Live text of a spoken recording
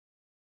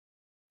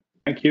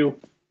Thank you.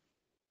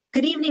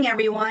 Good evening,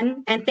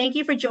 everyone, and thank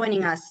you for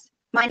joining us.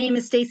 My name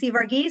is Stacy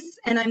Varghese,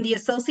 and I'm the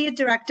Associate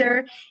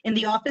Director in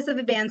the Office of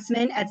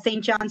Advancement at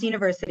St. John's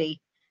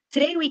University.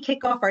 Today, we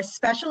kick off our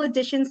special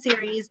edition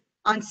series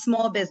on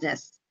small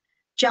business.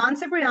 John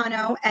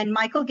Ceparano and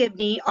Michael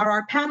Gibney are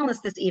our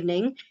panelists this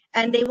evening,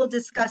 and they will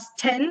discuss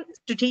 10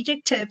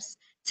 strategic tips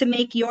to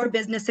make your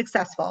business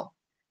successful.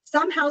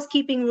 Some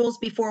housekeeping rules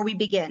before we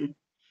begin.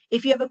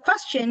 If you have a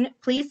question,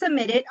 please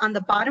submit it on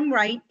the bottom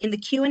right in the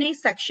Q&A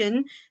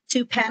section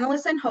to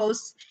panelists and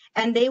hosts,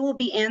 and they will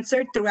be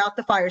answered throughout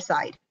the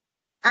fireside.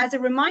 As a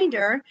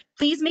reminder,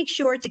 please make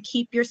sure to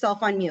keep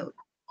yourself on mute.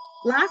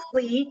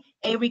 Lastly,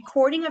 a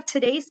recording of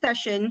today's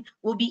session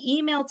will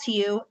be emailed to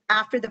you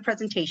after the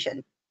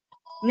presentation.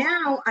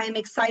 Now, I am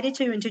excited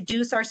to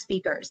introduce our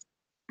speakers.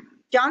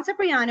 John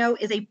Ceparano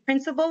is a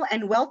principal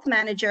and wealth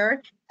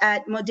manager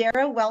at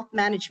Modera Wealth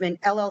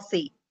Management,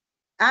 LLC.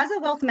 As a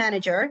wealth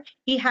manager,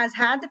 he has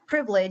had the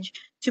privilege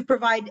to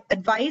provide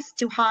advice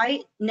to high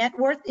net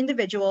worth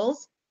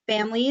individuals,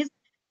 families,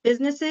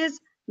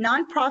 businesses,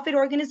 nonprofit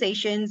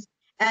organizations,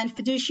 and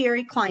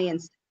fiduciary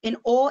clients in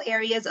all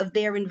areas of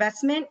their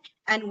investment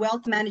and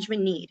wealth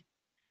management need.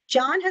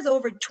 John has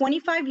over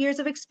 25 years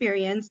of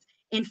experience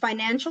in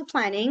financial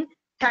planning,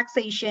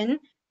 taxation,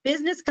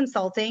 business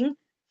consulting,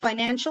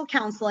 financial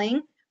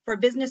counseling for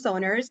business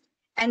owners,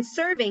 and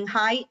serving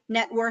high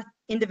net worth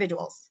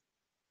individuals.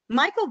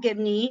 Michael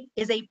Gibney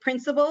is a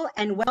principal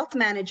and wealth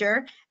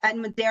manager at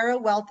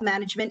Modera Wealth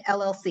Management,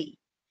 LLC.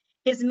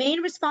 His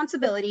main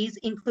responsibilities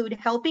include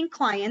helping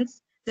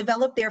clients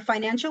develop their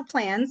financial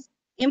plans,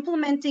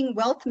 implementing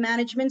wealth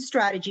management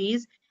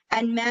strategies,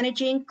 and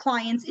managing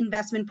clients'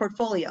 investment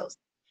portfolios.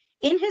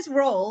 In his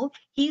role,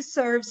 he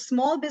serves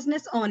small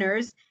business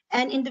owners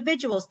and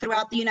individuals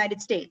throughout the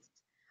United States.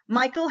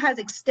 Michael has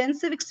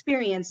extensive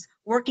experience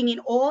working in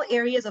all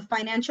areas of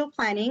financial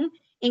planning,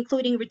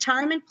 including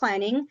retirement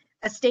planning,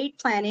 estate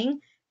planning,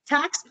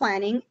 tax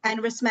planning,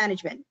 and risk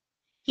management.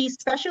 He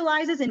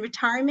specializes in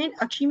retirement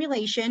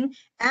accumulation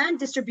and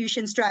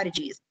distribution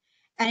strategies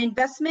and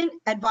investment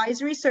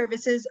advisory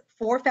services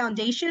for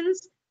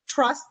foundations,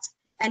 trusts,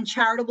 and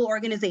charitable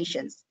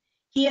organizations.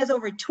 He has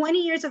over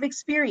 20 years of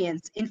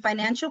experience in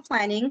financial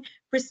planning,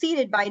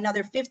 preceded by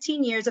another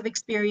 15 years of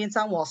experience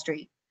on Wall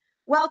Street.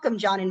 Welcome,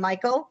 John and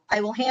Michael.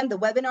 I will hand the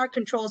webinar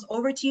controls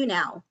over to you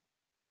now.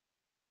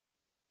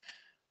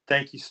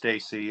 Thank you,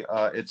 Stacy.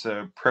 It's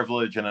a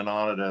privilege and an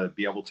honor to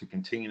be able to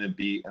continue to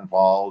be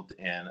involved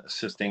in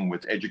assisting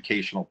with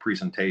educational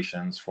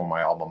presentations for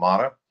my alma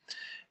mater.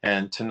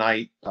 And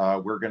tonight,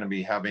 we're going to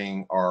be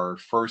having our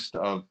first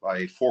of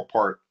a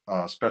four-part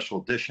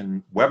special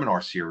edition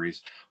webinar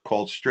series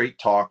called Straight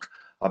Talk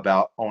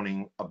About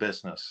Owning a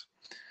Business.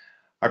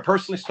 I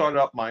personally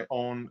started up my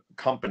own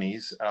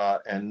companies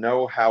and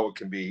know how it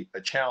can be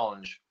a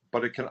challenge,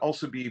 but it can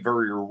also be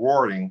very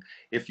rewarding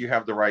if you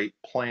have the right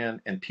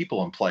plan and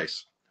people in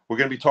place. We're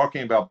going to be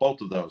talking about both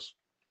of those.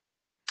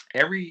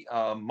 Every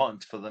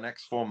month for the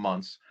next 4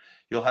 months,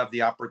 you'll have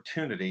the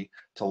opportunity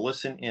to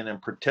listen in and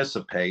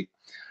participate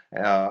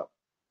in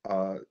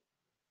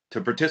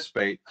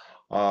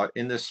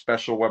this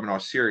special webinar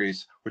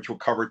series, which will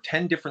cover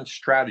 10 different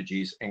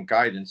strategies and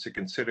guidance to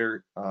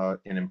consider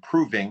in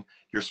improving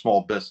your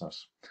small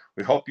business.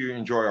 We hope you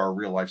enjoy our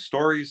real life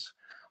stories.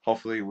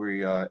 Hopefully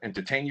we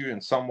entertain you in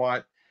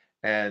somewhat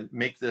and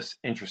make this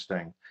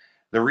interesting.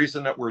 The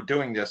reason that we're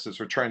doing this is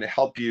we're trying to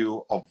help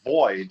you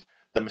avoid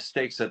the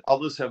mistakes that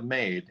others have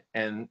made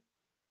and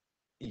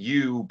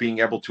you being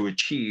able to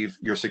achieve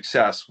your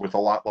success with a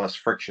lot less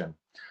friction.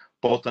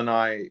 Both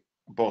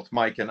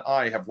Mike and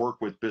I have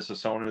worked with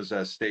business owners,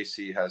 as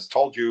Stacy has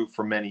told you,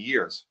 for many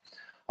years.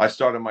 I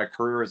started my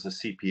career as a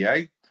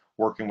CPA,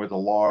 working with a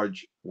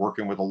large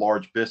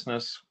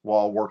business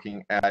while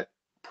working at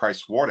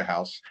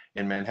Pricewaterhouse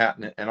in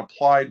Manhattan, and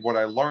applied what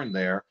I learned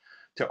there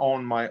to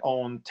own my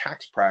own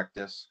tax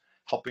practice,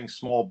 helping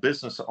small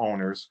business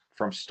owners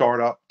from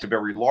startup to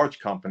very large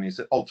companies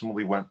that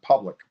ultimately went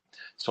public.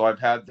 So I've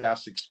had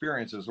vast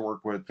experiences to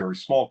work with very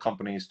small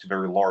companies to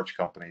very large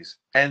companies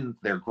and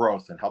their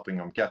growth and helping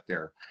them get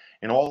there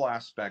in all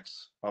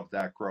aspects of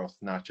that growth,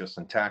 not just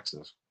in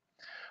taxes.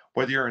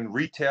 Whether you're in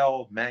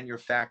retail,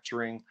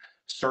 manufacturing,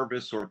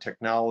 service, or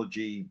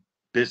technology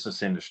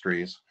business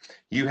industries,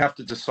 you have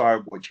to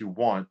decide what you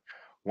want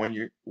when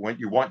you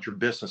want your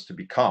business to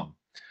become,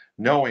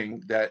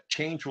 knowing that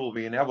change will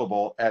be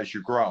inevitable as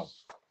you grow.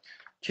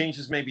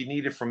 Changes may be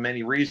needed for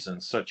many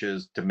reasons, such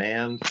as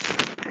demand,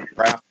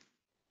 traffic,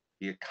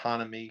 the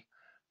economy,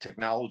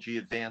 technology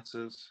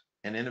advances,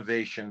 and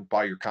innovation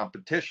by your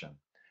competition.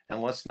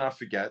 And let's not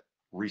forget,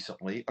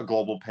 recently, a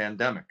global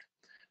pandemic.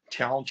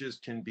 Challenges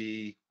can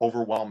be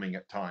overwhelming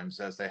at times,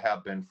 as they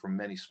have been for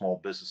many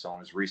small business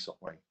owners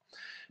recently.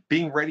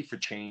 Being ready for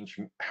change,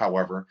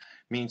 however,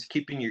 means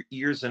keeping your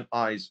ears and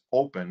eyes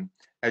open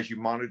as you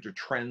monitor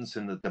trends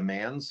in the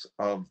demands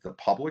of the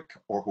public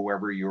or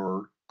whoever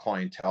your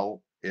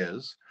clientele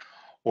is,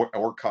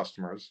 or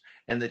customers,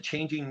 and the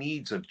changing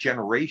needs of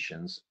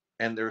generations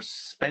and their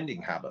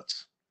spending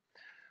habits.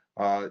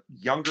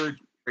 Younger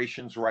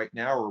generations right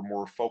now are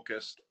more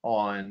focused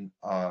on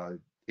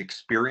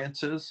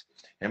experiences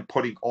and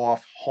putting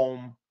off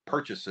home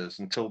purchases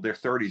until their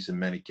 30s in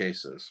many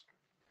cases.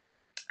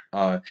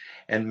 And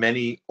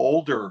many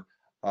older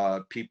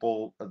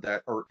people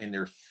that are in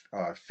their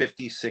 50s,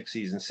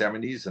 60s, and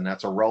 70s, and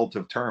that's a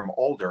relative term,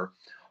 older,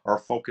 are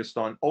focused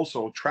on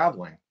also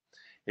traveling.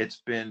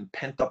 It's been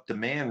pent up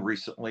demand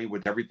recently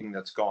with everything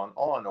that's gone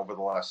on over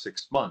the last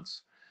 6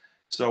 months.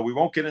 So we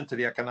won't get into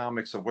the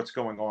economics of what's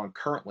going on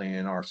currently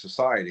in our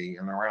society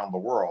and around the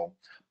world,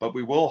 but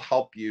we will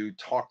help you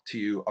talk to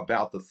you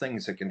about the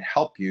things that can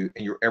help you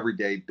in your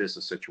everyday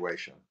business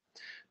situation.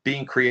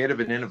 Being creative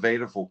and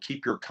innovative will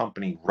keep your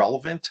company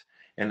relevant,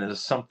 and it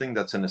is something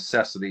that's a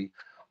necessity.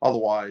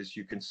 Otherwise,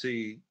 you can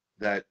see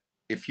that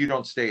if you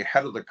don't stay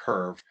ahead of the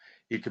curve,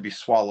 you could be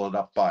swallowed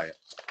up by it.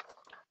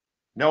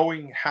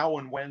 Knowing how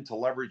and when to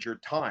leverage your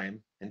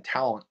time and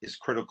talent is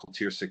critical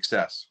to your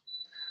success.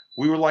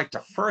 We would like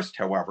to first,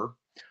 however,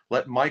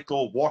 let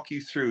Michael walk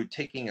you through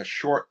taking a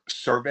short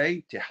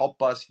survey to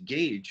help us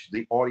gauge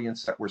the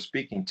audience that we're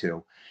speaking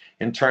to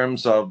in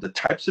terms of the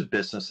types of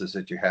businesses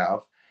that you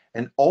have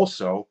and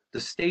also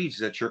the stage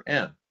that you're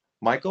in.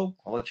 Michael,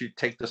 I'll let you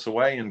take this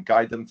away and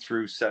guide them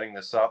through setting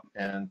this up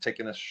and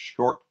taking a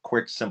short,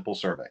 quick, simple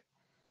survey.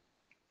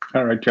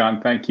 All right,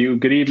 John, thank you.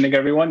 Good evening,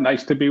 everyone.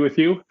 Nice to be with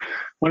you.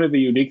 One of the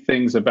unique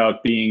things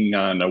about being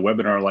on a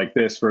webinar like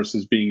this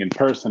versus being in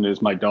person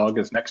is my dog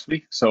is next to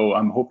me. So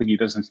I'm hoping he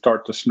doesn't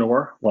start to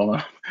snore while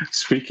I'm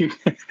speaking.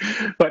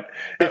 But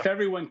if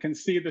everyone can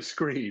see the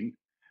screen,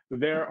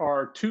 there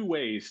are two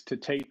ways to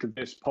take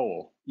this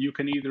poll. You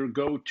can either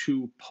go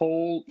to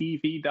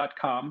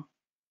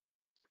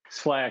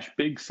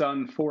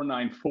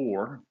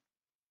pollev.com/BigSun494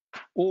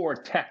 or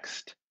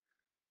text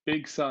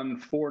Big Sun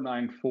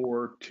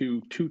 494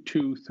 to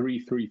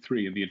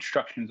 22333, and the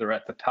instructions are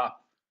at the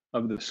top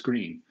of the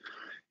screen.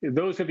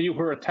 Those of you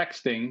who are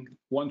texting,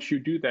 once you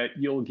do that,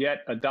 you'll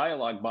get a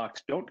dialog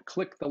box. Don't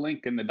click the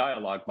link in the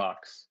dialog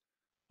box.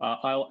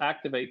 I'll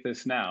activate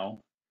this now.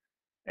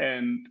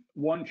 And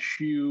once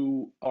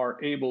you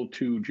are able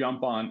to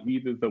jump on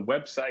either the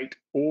website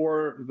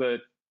or the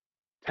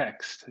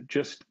text,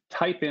 just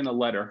type in a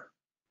letter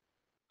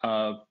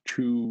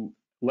to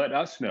let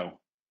us know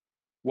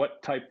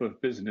what type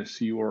of business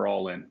you are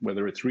all in,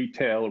 whether it's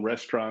retail,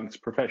 restaurants,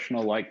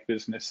 professional-like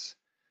business,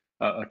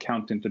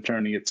 accountant,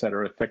 attorney, et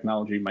cetera,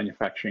 technology,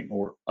 manufacturing,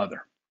 or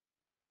other.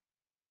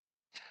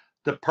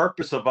 The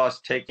purpose of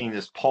us taking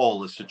this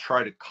poll is to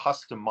try to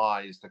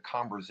customize the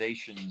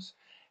conversations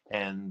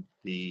and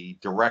the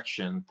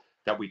direction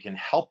that we can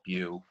help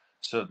you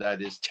so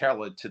that is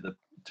tailored to the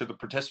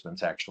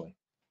participants, actually.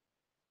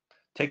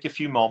 Take a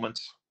few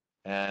moments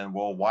and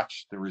we'll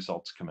watch the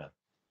results come in.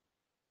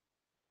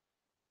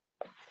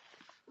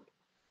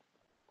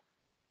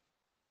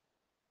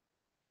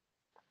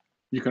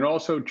 You can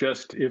also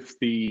just, if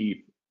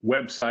the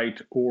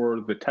website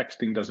or the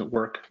texting doesn't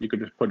work, you could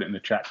just put it in the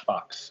chat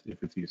box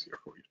if it's easier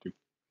for you to.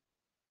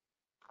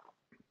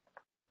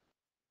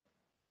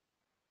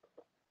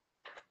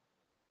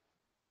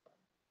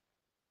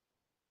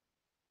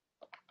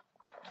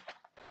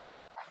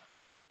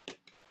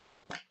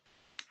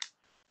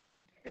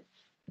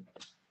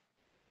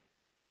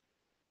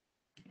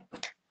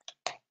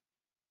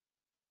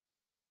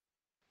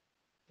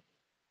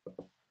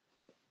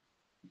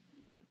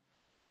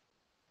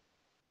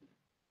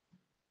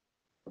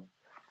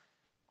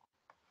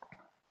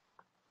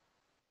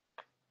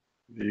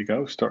 There you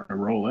go, starting to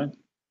roll in.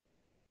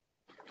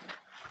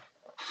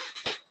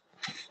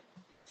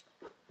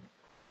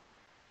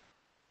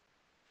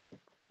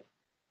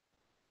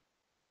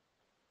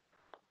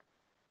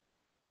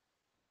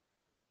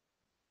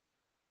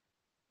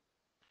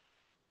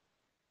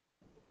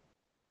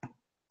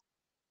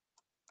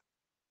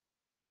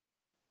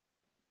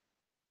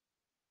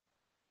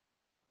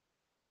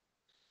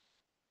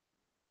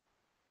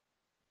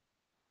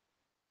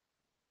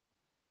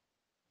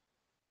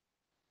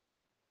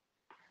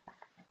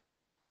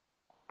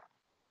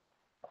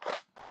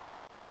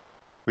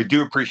 We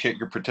do appreciate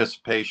your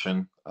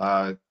participation.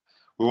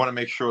 We want to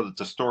make sure that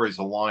the stories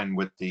align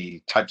with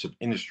the types of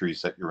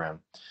industries that you're in.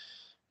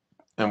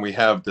 And we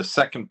have the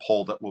second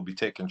poll that will be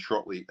taken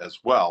shortly as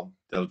well.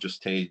 That'll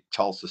just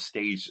tell us the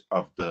stage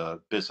of the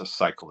business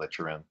cycle that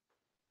you're in.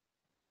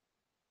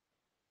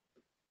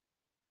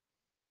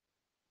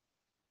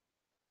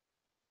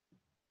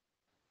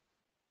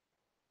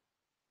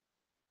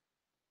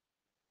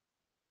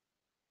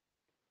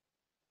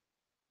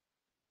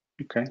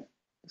 Okay,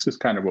 this is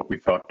kind of what we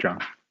thought, John.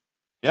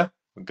 Yeah,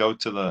 we'll go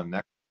to the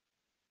next.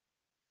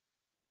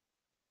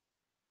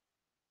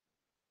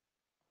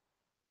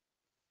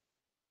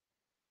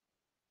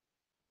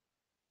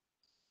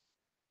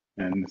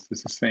 And this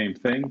is the same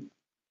thing.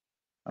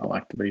 I'll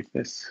activate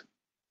this.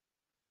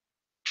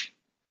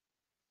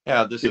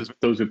 Yeah, this is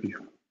those of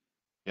you.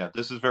 Yeah,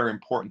 this is very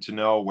important to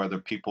know whether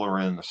people are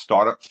in the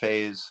startup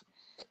phase,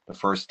 the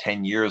first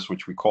 10 years,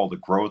 which we call the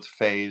growth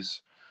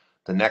phase,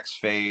 the next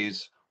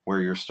phase where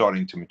you're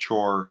starting to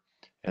mature,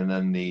 and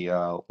then the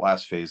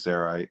last phase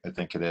there, I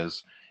think it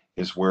is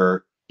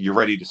where you're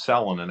ready to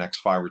sell in the next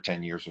 5 or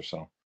 10 years or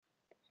so.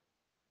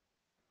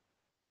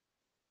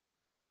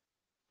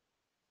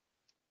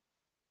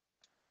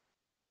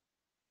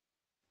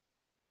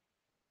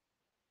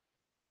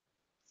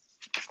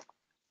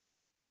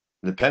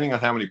 Depending on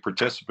how many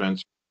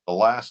participants, the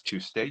last 2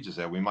 stages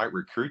that we might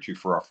recruit you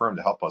for our firm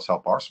to help us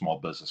help our small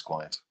business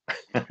clients.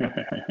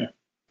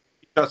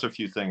 That's a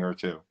few thing or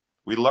two.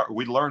 We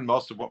learn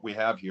most of what we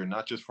have here,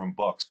 not just from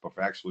books, but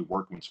for actually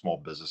working with small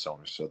business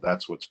owners. So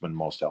that's what's been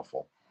most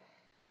helpful.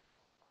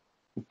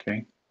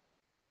 Okay.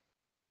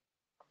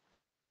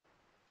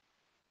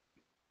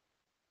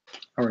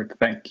 All right.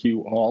 Thank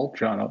you all.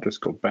 John, I'll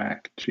just go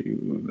back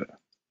to the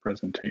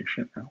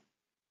presentation now.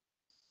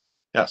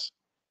 Yes.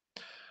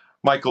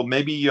 Michael,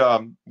 maybe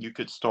you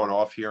could start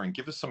off here and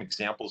give us some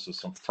examples of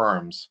some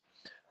firms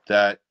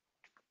that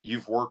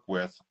you've worked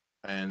with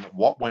and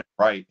what went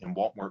right and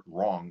what went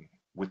wrong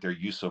with their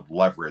use of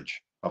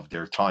leverage of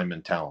their time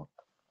and talent.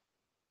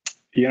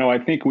 You know, I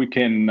think we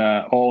can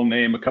all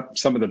name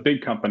some of the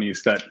big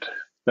companies that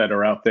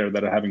are out there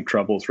that are having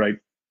troubles, right?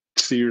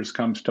 Sears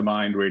comes to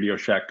mind, Radio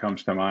Shack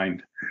comes to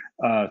mind,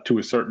 to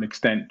a certain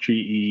extent,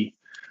 GE,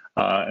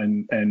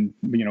 and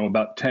you know,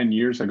 about 10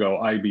 years ago,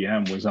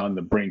 IBM was on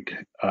the brink,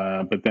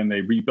 but then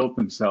they rebuilt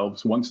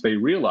themselves once they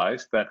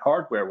realized that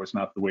hardware was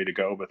not the way to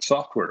go, but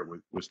software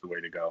was the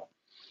way to go.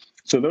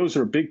 So those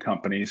are big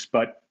companies,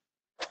 but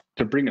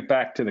to bring it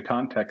back to the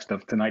context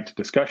of tonight's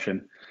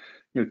discussion,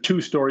 you know,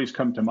 2 stories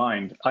come to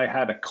mind. I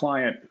had a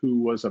client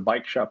who was a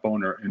bike shop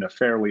owner in a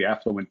fairly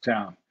affluent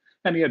town,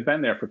 and he had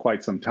been there for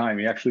quite some time.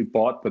 He actually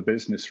bought the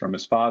business from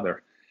his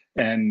father.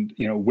 And,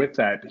 you know, with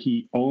that,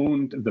 he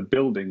owned the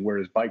building where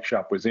his bike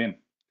shop was in.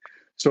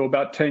 So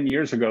about 10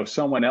 years ago,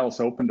 someone else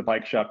opened a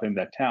bike shop in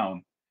that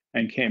town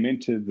and came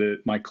into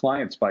my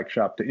client's bike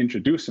shop to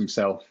introduce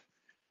himself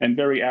and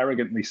very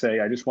arrogantly say,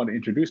 I just want to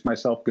introduce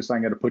myself because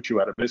I'm going to put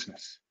you out of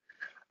business.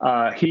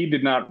 He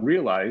did not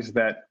realize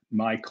that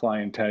my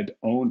client had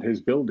owned his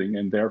building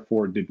and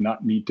therefore did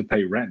not need to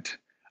pay rent,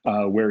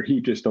 where he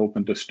just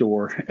opened a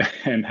store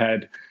and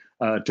had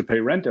to pay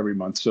rent every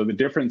month. So the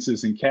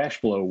differences in cash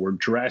flow were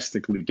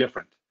drastically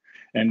different.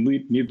 And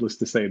needless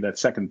to say, that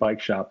second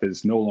bike shop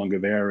is no longer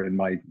there, and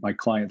my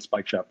client's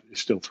bike shop is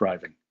still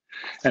thriving.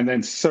 And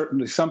then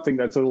certainly something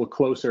that's a little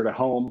closer to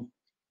home,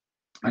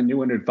 I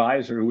knew an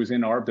advisor who was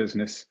in our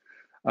business,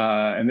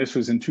 and this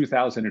was in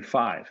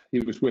 2005. He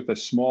was with a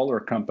smaller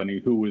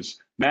company who was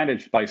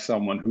managed by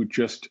someone who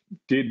just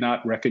did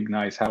not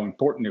recognize how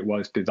important it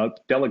was to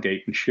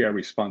delegate and share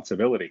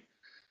responsibility.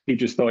 He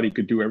just thought he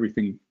could do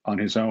everything on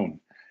his own.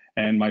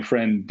 And my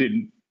friend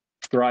didn't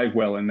thrive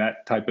well in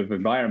that type of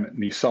environment.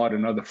 And he sought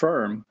another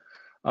firm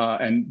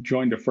and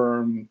joined a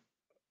firm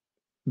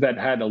that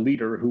had a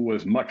leader who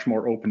was much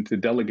more open to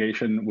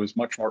delegation, was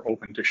much more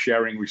open to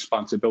sharing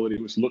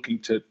responsibility, was looking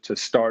to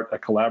start a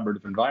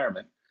collaborative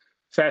environment.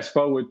 Fast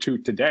forward to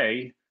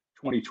today,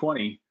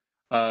 2020,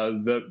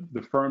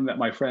 the firm that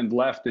my friend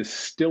left is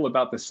still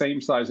about the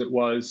same size it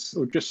was,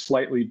 or just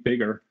slightly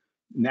bigger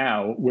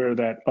now, where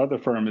that other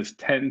firm is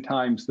 10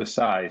 times the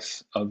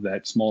size of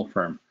that small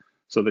firm.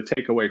 So the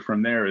takeaway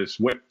from there is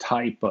what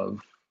type of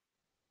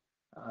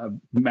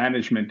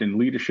management and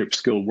leadership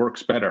skill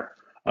works better,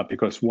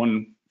 because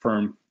one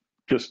firm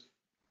just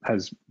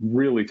has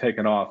really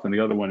taken off and the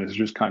other one is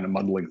just kind of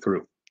muddling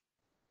through.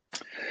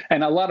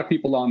 And a lot of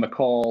people on the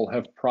call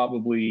have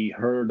probably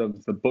heard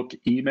of the book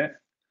E-Myth.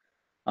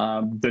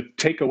 The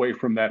takeaway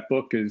from that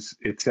book is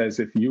it says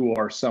if you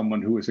are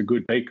someone who is a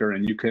good baker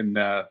and you can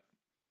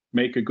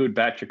make a good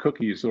batch of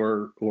cookies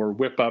or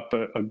whip up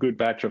a good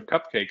batch of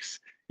cupcakes,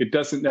 it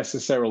doesn't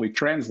necessarily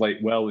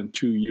translate well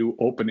into you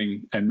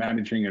opening and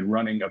managing and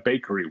running a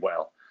bakery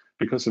well,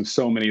 because of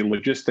so many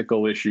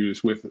logistical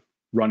issues with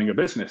running a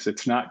business.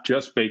 It's not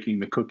just baking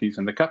the cookies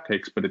and the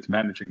cupcakes, but it's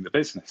managing the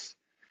business.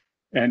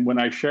 And when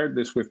I shared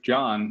this with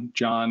John,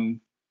 John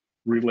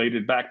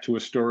related back to a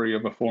story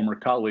of a former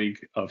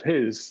colleague of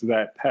his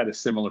that had a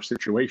similar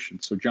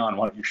situation. So John,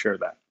 why don't you share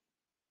that?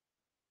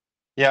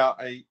 Yeah,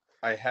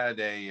 I had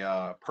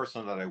a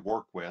person that I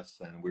work with,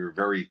 and we were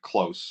very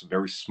close,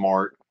 very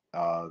smart,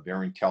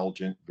 very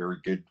intelligent, very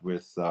good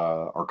with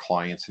our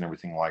clients and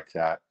everything like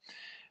that.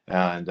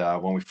 And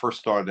when we first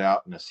started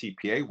out in the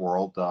CPA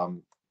world,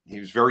 he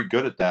was very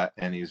good at that,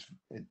 and he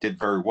did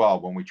very well.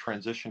 When we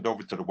transitioned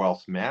over to the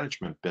wealth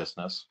management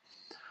business,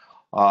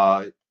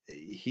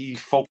 he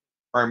focused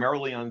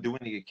primarily on doing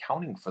the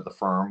accounting for the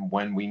firm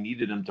when we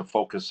needed him to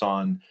focus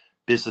on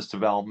business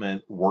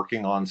development,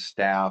 working on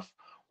staff,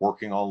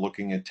 working on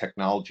looking at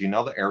technology and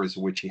other areas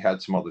in which he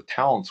had some other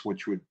talents,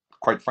 which would,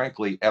 quite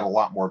frankly, add a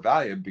lot more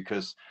value,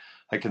 because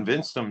I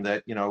convinced him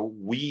that, you know,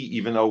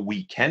 even though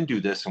we can do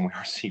this and we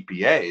are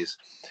CPAs,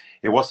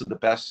 it wasn't the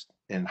best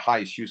and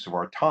highest use of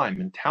our time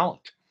and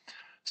talent.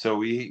 So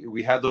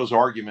we had those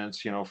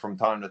arguments, you know, from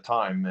time to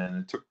time,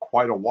 and it took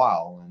quite a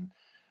while.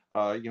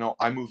 And, you know,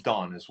 I moved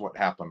on is what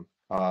happened.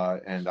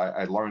 And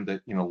I learned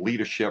that, you know,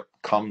 leadership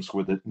comes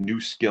with new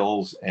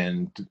skills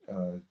and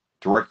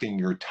directing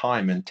your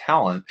time and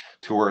talent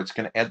to where it's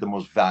going to add the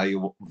most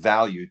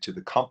value to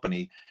the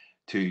company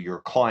to your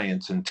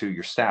clients and to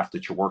your staff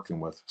that you're working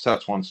with. So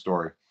that's one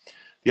story.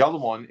 The other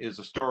one is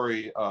a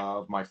story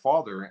of my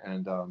father,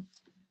 and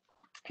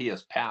he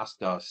has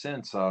passed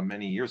since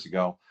many years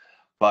ago.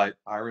 But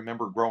I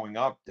remember growing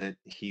up that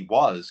he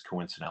was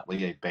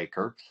coincidentally a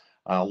baker,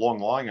 a long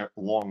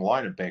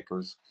line of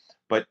bakers.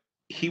 But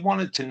he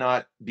wanted to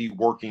not be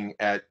working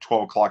at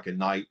 12 o'clock at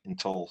night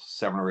until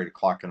 7 or 8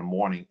 o'clock in the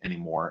morning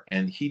anymore.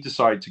 And he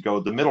decided to go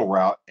the middle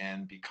route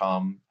and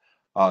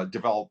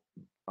develop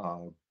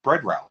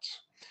bread routes.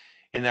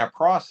 In that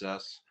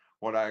process,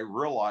 what I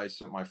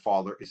realized with my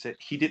father is that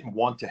he didn't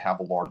want to have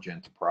a large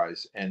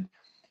enterprise, and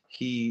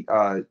he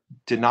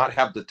did not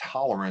have the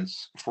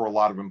tolerance for a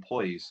lot of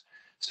employees.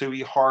 So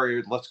he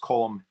hired, let's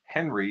call him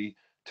Henry,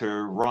 to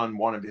run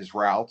one of his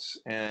routes,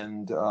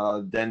 and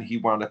then he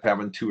wound up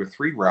having 2 or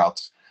 3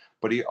 routes.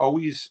 But he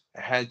always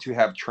had to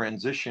have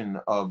transition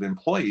of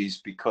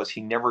employees because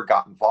he never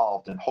got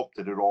involved and hoped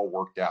that it all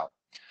worked out.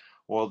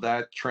 Well,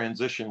 that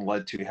transition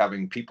led to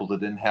having people that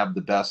didn't have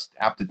the best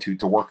aptitude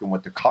to working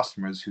with the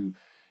customers who,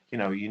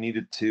 you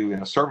needed to,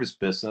 in a service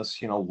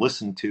business,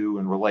 listen to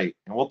and relate.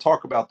 And we'll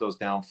talk about those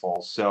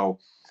downfalls. So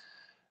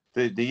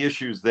the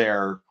issues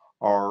there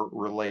are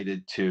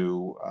related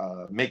to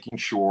making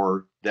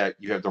sure that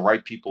you have the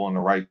right people in the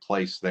right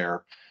place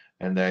there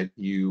and that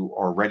you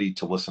are ready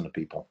to listen to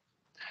people.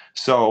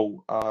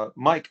 So,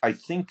 Mike, I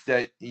think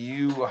that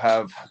you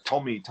have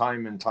told me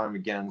time and time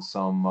again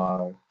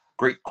some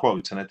great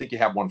quotes, and I think you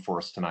have one for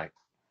us tonight.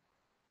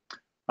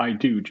 I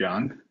do,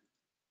 John.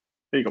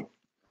 There you go.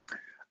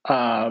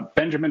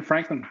 Benjamin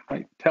Franklin,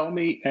 right? Tell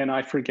me and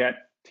I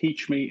forget,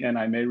 teach me and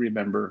I may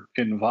remember,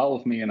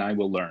 involve me and I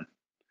will learn.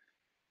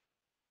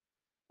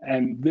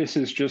 And this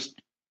is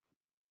just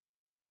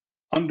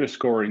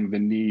underscoring the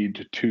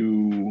need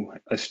to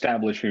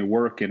establish a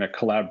work in a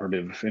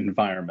collaborative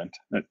environment,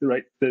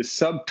 right? The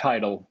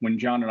subtitle when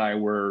John and I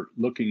were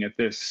looking at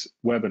this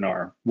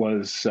webinar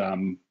was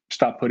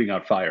stop putting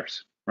out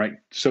fires, right?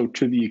 So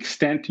to the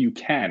extent you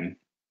can,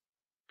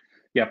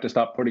 you have to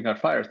stop putting out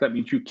fires. That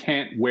means you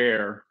can't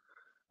wear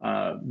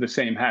the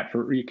same hat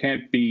you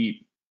can't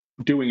be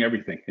doing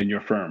everything in your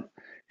firm.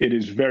 It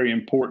is very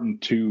important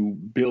to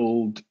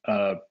build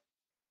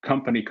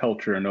company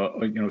culture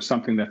and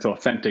something that's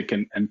authentic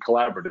and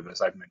collaborative,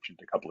 as I've mentioned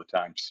a couple of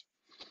times.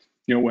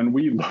 When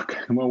we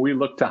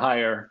look to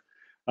hire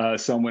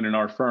someone in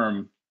our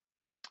firm,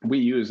 we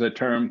use a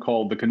term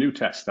called the canoe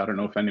test. I don't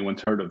know if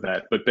anyone's heard of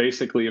that, but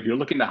basically, if you're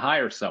looking to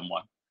hire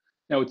someone,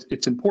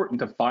 it's important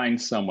to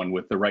find someone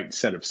with the right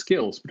set of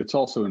skills, but it's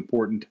also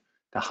important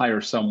to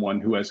hire someone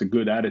who has a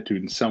good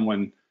attitude and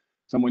someone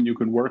you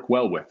can work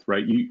well with,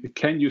 right?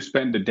 Can you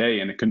spend a day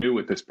in a canoe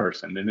with this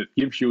person? And it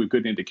gives you a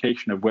good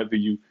indication of whether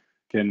you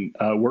can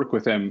work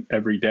with them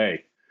every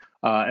day.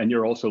 And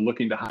you're also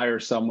looking to hire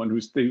someone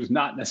who's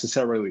not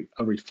necessarily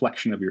a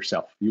reflection of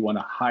yourself. You want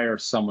to hire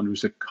someone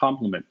who's a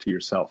complement to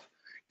yourself.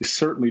 You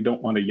certainly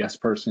don't want a yes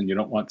person. You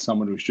don't want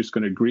someone who's just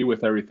going to agree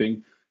with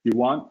everything. You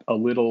want a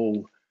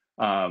little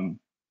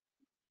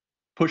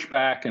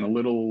pushback and a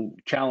little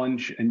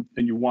challenge, and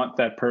you want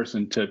that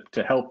person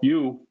to help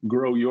you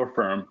grow your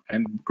firm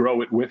and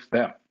grow it with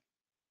them.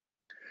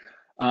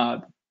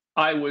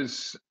 I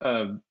was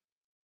had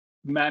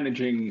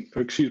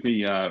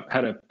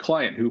a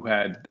client who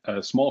had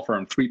a small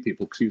firm, 3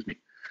 people,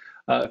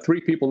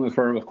 3 people in the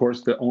firm, of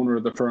course, the owner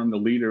of the firm, the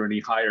leader, and he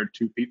hired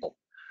 2 people.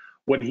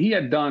 What he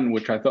had done,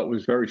 which I thought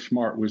was very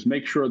smart, was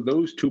make sure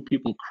those 2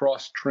 people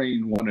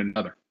cross-train one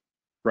another.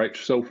 Right.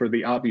 So for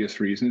the obvious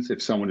reasons, if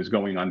someone is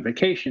going on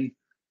vacation,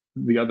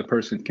 the other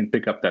person can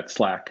pick up that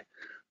slack.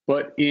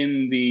 But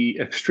in the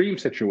extreme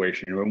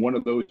situation, when one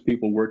of those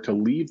people were to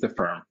leave the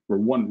firm for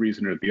one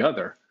reason or the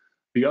other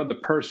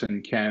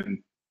person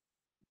can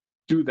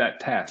do that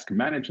task,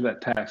 manage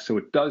that task, so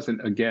it doesn't,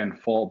 again,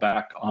 fall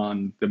back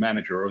on the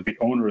manager or the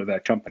owner of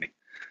that company,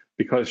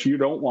 because you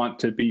don't want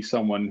to be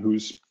someone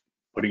who's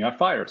putting out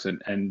fires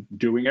and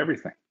doing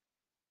everything.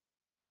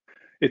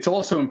 It's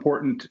also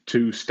important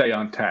to stay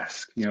on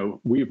task.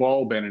 We've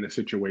all been in a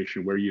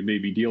situation where you may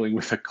be dealing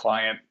with a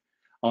client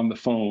on the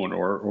phone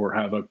or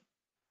have a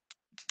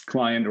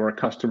client or a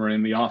customer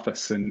in the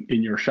office and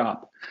in your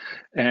shop,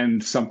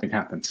 and something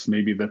happens.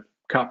 Maybe the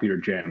copier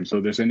jams, so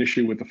there's an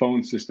issue with the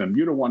phone system.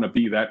 You don't want to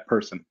be that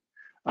person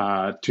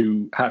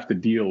to have to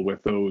deal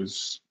with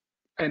those.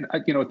 And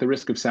at the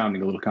risk of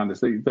sounding a little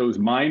condescending, those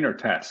minor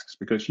tasks,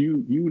 because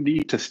you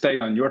need to stay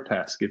on your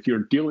task. If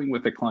you're dealing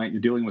with a client,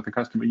 you're dealing with a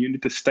customer, you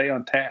need to stay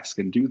on task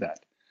and do that.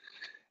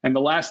 And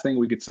the last thing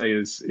we could say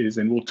is,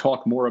 and we'll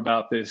talk more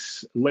about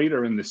this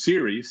later in the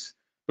series,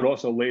 but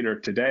also later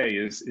today,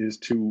 is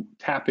to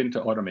tap into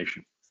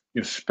automation,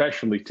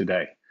 especially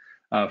today.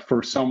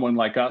 For someone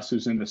like us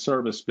who's in the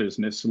service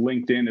business,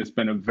 LinkedIn has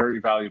been a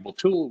very valuable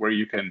tool where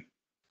you can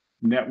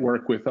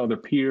network with other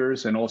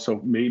peers and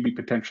also maybe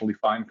potentially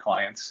find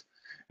clients.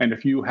 And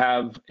if you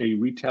have a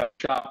retail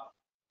shop,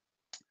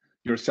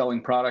 you're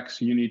selling products,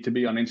 you need to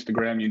be on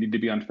Instagram, you need to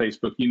be on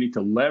Facebook, you need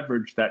to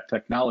leverage that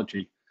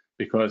technology,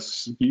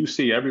 because you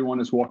see everyone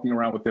is walking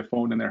around with their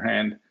phone in their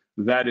hand.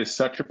 That is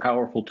such a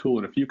powerful tool.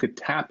 And if you could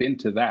tap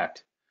into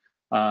that,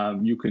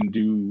 you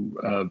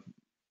can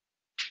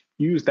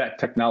use that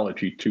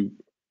technology to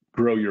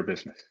grow your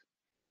business.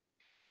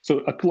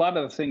 So a lot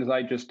of the things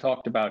I just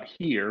talked about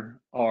here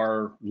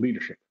are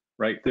leadership,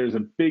 right? There's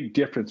a big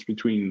difference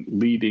between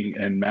leading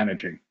and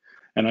managing.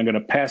 And I'm going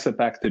to pass it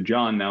back to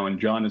John now, and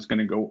John is going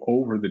to go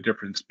over the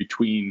difference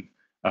between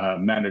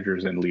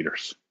managers and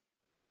leaders.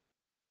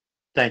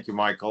 Thank you,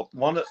 Michael.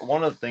 One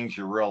of the things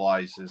you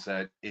realize is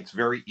that it's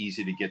very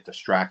easy to get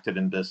distracted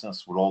in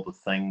business with all the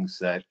things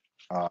that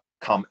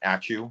come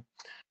at you.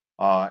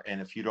 And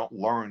if you don't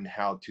learn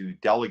how to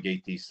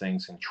delegate these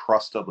things and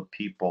trust other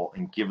people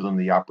and give them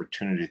the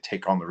opportunity to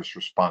take on those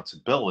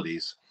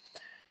responsibilities,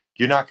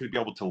 you're not going to be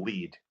able to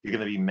lead. You're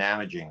going to be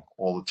managing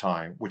all the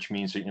time, which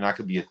means that you're not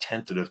going to be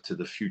attentive to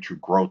the future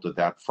growth of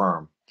that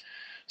firm.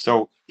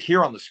 So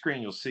here on the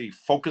screen, you'll see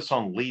focus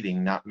on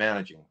leading, not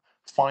managing.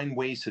 Find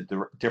ways to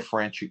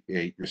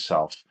differentiate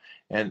yourself.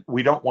 And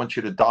we don't want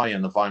you to die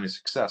on the vine of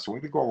success. So we're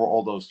going to go over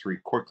all those three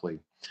quickly.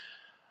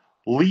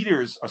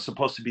 Leaders are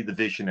supposed to be the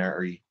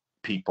visionary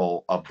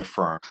people of the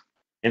firm.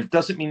 And it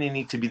doesn't mean they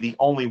need to be the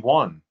only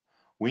one.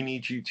 We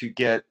need you to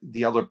get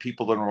the other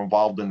people that are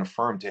involved in the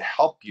firm to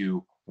help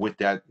you with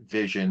that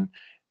vision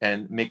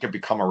and make it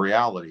become a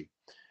reality.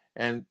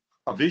 And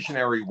a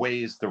visionary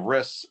weighs the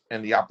risks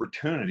and the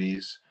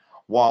opportunities,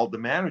 while the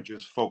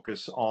managers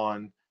focus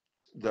on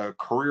the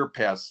career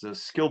paths, the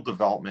skill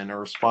development, or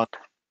response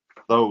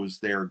to those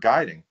they're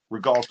guiding,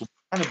 regardless of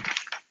what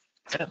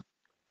kind of.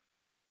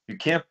 You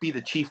can't be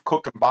the chief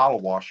cook and bottle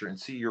washer and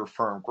see your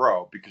firm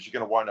grow, because you're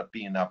going to wind up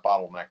being that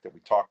bottleneck that we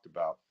talked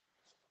about.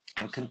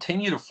 And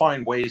continue to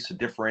find ways to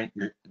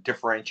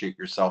differentiate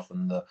yourself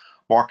in the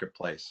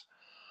marketplace.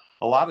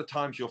 A lot of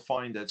times you'll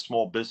find that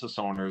small business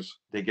owners,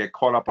 they get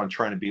caught up on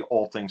trying to be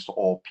all things to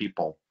all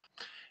people.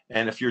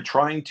 And if you're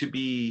trying to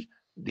be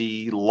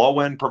the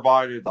low-end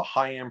provider, the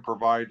high-end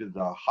provider,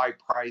 the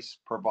high-price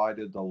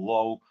provider, the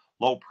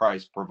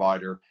low-price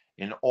provider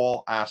in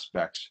all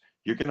aspects,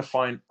 you're going to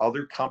find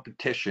other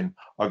competition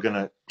are going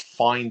to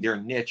find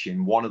their niche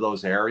in one of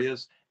those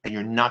areas, and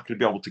you're not going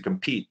to be able to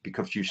compete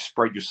because you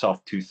spread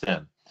yourself too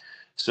thin.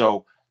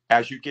 So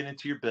as you get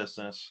into your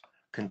business,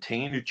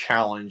 continue to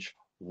challenge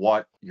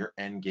what your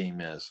end game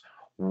is,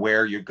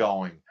 where you're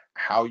going,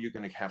 how you're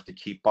going to have to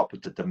keep up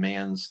with the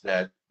demands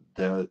that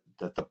the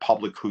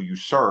public who you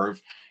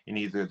serve in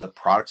either the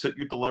products that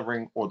you're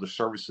delivering or the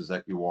services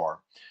that you are,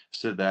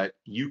 so that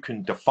you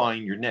can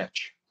define your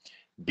niche.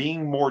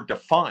 Being more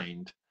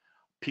defined,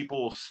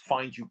 people will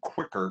find you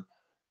quicker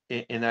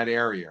in that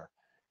area.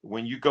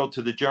 When you go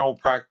to the general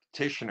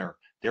practitioner,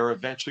 they're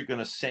eventually going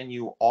to send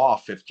you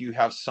off if you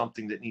have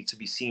something that needs to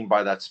be seen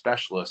by that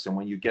specialist. And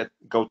when you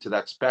go to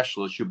that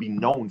specialist, you'll be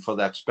known for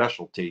that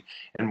specialty,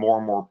 and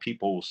more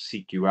people will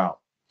seek you out.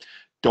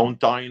 Don't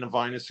die in the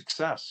vine of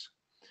success.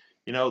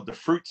 You know, the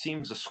fruit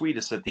seems the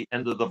sweetest at the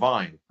end of the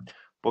vine,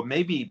 but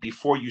maybe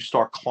before you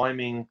start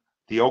climbing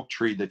the oak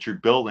tree that you're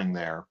building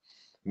there,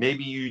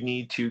 maybe you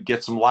need to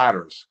get some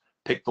ladders,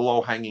 pick the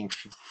low-hanging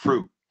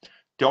fruit.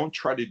 Don't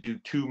try to do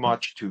too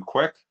much too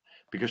quick,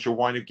 because you'll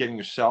wind up getting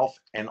yourself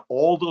and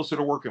all those that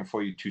are working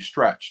for you too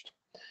stretched.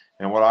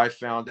 And what I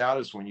found out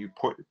is when you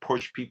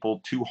push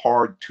people too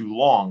hard, too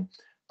long,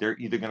 they're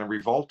either going to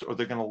revolt or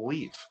they're going to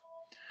leave.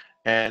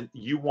 And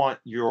you want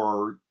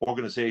your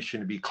organization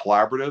to be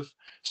collaborative,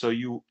 so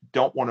you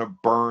don't want to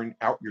burn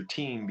out your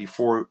team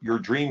before your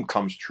dream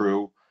comes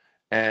true.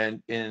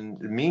 And in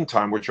the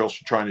meantime, what you're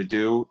also trying to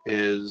do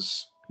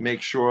is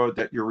make sure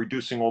that you're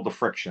reducing all the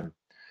friction.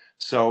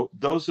 So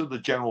those are the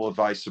general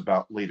advice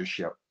about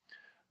leadership.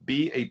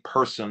 Be a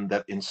person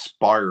that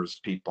inspires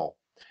people.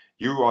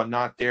 You are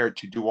not there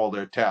to do all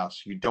their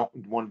tasks. You don't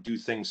want to do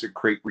things that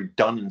create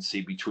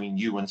redundancy between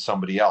you and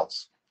somebody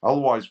else.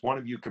 Otherwise, one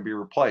of you can be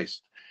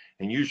replaced.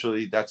 And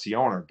usually that's the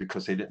owner,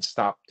 because they didn't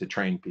stop to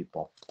train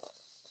people.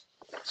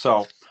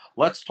 So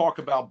let's talk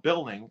about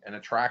building and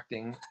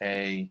attracting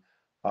an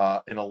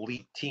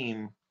elite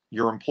team,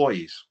 your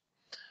employees.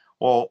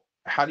 Well,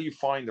 how do you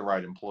find the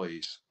right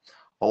employees?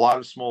 A lot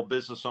of small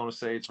business owners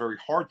say it's very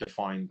hard to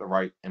find the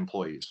right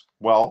employees.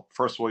 Well,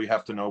 first of all, you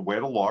have to know where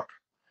to look.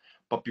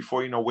 But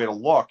before you know where to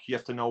look, you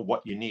have to know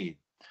what you need.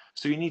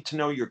 So you need to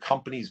know your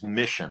company's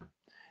mission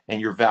and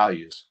your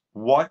values.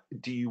 What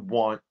do you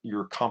want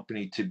your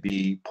company to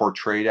be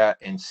portrayed at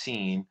and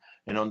seen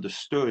and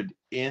understood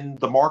in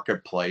the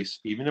marketplace,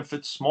 even if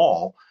it's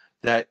small,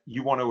 that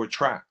you want to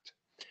attract?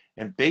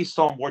 And based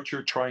on what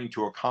you're trying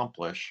to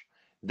accomplish,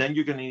 then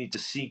you're going to need to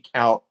seek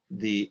out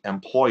the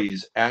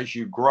employees as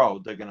you grow.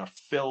 They're going to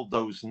fill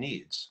those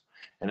needs.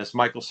 And as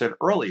Michael said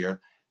earlier,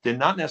 they're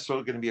not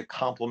necessarily going to be a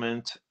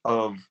complement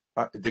of,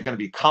 they're going to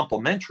be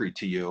complementary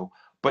to you,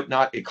 but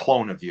not a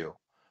clone of you,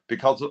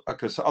 because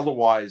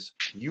otherwise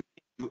you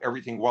do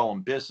everything well in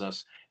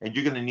business, and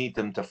you're going to need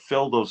them to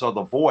fill those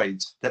other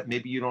voids that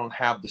maybe you don't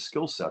have the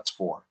skill sets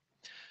for.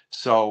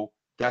 So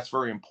that's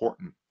very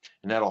important,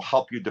 and that'll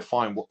help you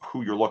define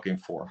who you're looking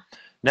for.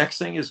 Next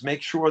thing is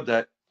make sure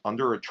that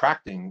under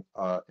attracting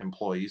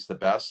employees, the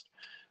best,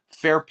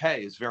 fair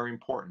pay is very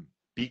important.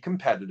 Be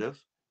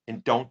competitive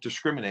and don't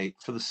discriminate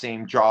for the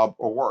same job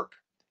or work.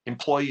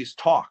 employees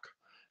talk.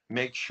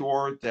 Make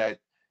sure that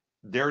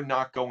they're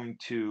not going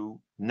to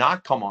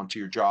not come onto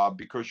your job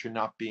because you're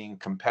not being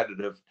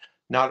competitive,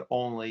 not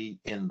only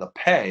in the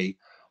pay,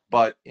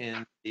 but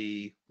in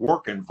the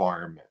work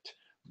environment,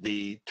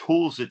 the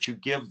tools that you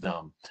give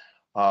them,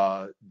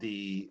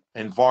 the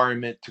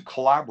environment to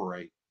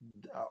collaborate.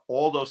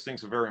 All those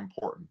things are very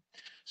important.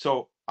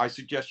 So I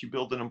suggest you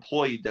build an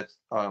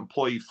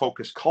employee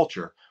focused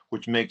culture,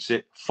 which makes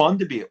it fun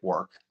to be at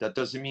work. That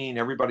doesn't mean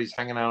everybody's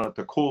hanging out at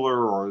the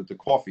cooler or the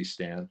coffee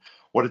stand.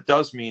 What it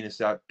does mean is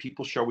that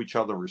people show each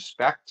other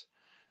respect.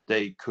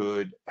 They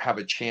could have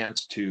a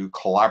chance to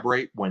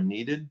collaborate when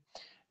needed.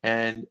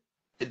 And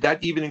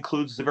that even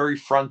includes the very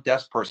front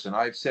desk person.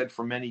 I've said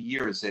for many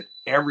years that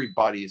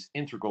everybody is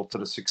integral to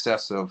the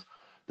success of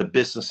the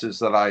businesses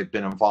that I've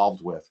been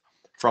involved with,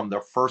 from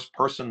the first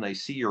person they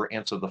see or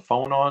answer the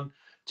phone on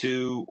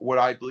to what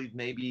I believe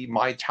maybe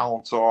my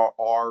talents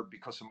are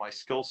because of my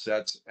skill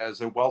sets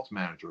as a wealth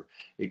manager.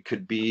 It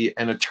could be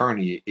an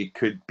attorney. It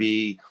could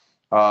be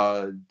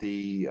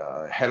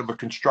the head of a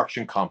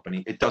construction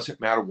company. It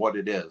doesn't matter what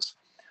it is.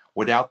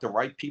 Without the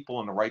right people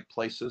in the right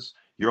places,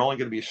 you're only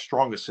going to be as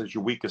strongest as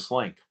your weakest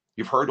link.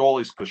 You've heard all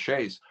these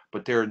cliches,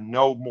 but they're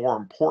no more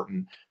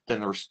important than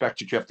the respect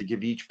that you have to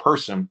give each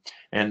person,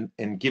 and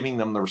giving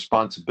them the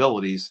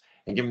responsibilities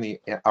and giving the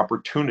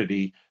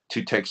opportunity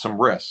to take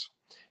some risks.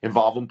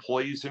 Involve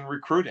employees in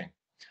recruiting.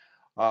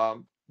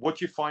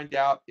 What you find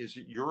out is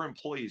that your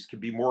employees can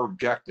be more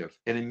objective.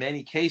 And in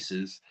many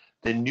cases,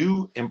 the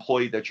new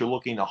employee that you're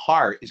looking to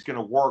hire is going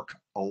to work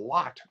a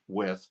lot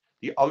with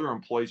the other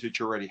employees that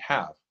you already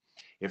have.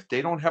 If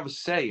they don't have a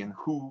say in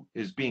who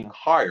is being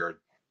hired,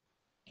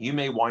 you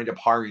may wind up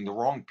hiring the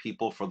wrong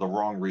people for the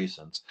wrong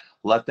reasons.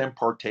 Let them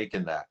partake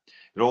in that.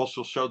 It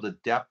also shows the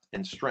depth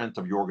and strength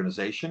of your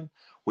organization,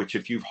 which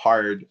if you've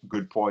hired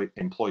good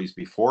employees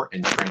before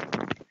and trained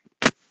them,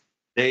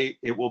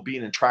 it will be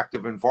an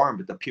attractive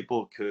environment that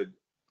people could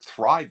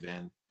thrive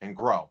in and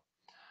grow.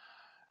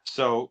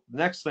 So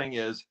next thing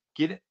is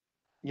get it,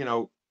 you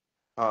know,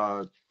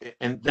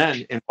 and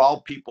then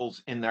involve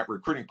people's in that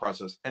recruiting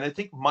process. And I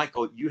think,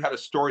 Michael, you had a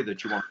story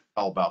that you want to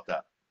tell about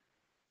that.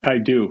 I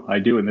do.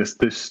 And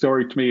this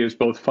story to me is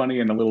both funny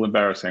and a little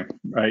embarrassing,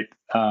 right?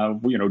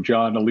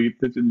 John Elite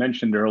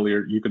mentioned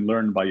earlier, you can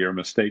learn by your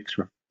mistakes.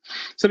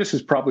 So this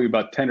is probably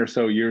about 10 or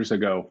so years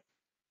ago.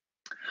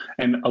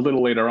 And a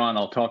little later on,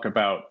 I'll talk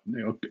about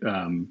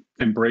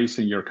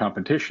embracing your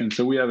competition.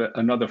 So we have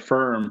another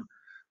firm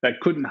that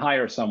couldn't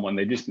hire someone.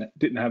 They just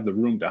didn't have the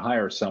room to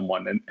hire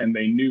someone. And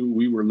they knew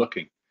we were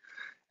looking.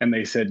 And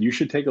they said, you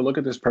should take a look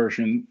at this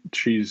person.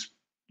 She's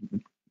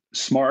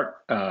smart,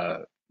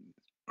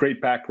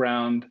 great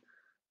background.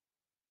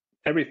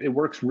 Everything, it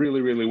works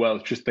really, really well.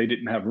 It's just they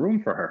didn't have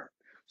room for her.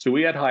 So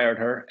we had hired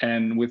her.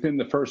 And within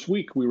the first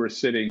week, we were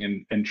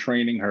sitting and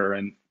training her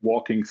and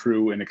walking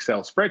through an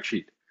Excel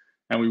spreadsheet.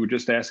 And we were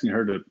just asking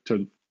her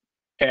to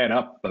add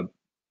up a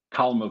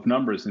column of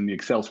numbers in the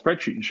Excel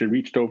spreadsheet. And she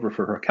reached over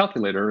for her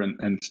calculator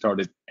and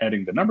started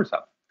adding the numbers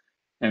up.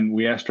 And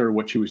we asked her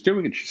what she was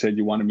doing. And she said,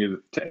 you wanted me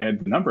to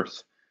add the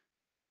numbers.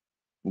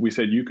 We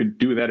said, you could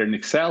do that in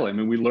Excel. I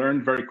mean, we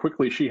learned very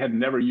quickly she had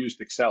never used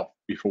Excel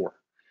before.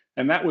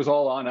 And that was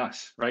all on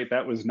us, right?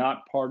 That was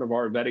not part of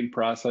our vetting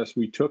process.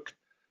 We took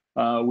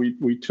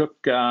we took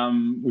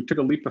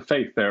a leap of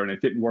faith there, and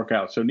it didn't work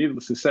out. So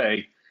needless to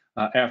say,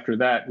 after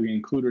that, we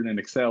included an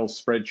Excel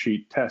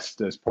spreadsheet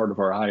test as part of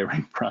our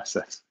hiring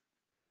process.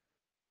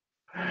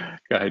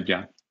 Go ahead,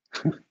 John.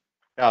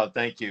 Oh,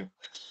 thank you.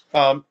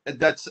 I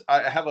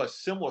have a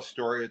similar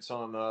story. It's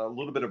on a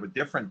little bit of a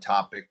different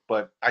topic,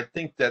 but I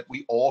think that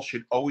we all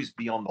should always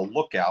be on the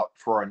lookout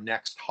for our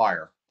next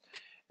hire.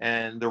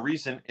 And the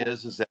reason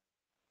is that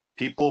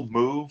people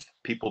move,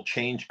 people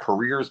change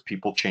careers,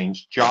 people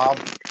change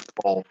jobs,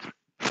 people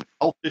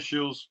health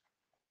issues,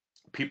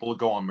 people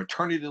go on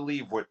maternity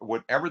leave,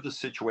 whatever the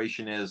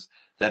situation is,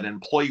 that an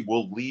employee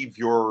will leave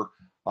your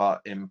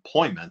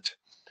employment.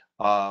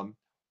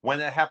 When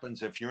that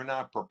happens, if you're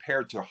not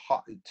prepared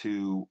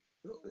to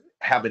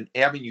have an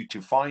avenue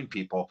to find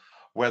people,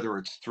 whether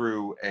it's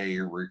through a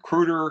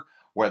recruiter,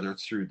 whether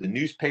it's through the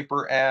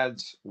newspaper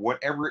ads,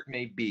 whatever it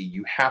may be,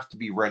 you have to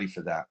be ready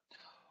for that.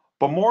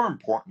 But more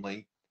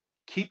importantly,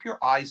 keep your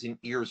eyes and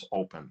ears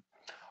open.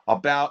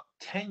 About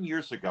 10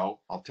 years ago,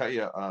 I'll tell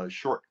you a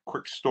short,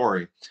 quick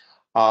story.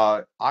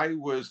 I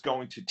was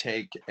going to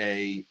take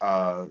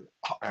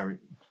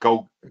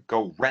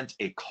go rent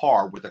a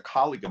car with a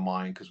colleague of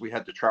mine because we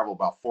had to travel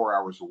about 4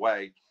 hours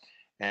away,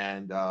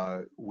 and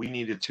we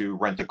needed to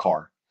rent a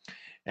car.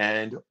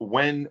 And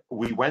when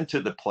we went to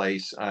the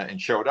place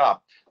and showed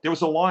up, there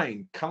was a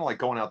line kind of like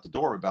going out the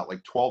door, about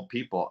like 12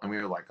 people. And we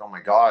were like, oh my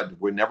God,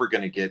 we're never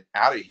going to get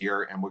out of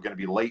here, and we're going to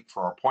be late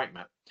for our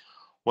appointment.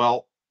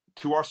 Well,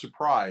 to our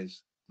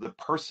surprise, the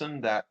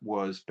person that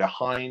was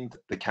behind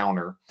the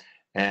counter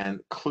and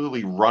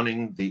clearly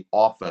running the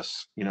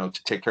office, to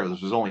take care of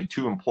this, was only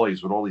 2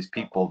 employees with all these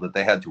people that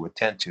they had to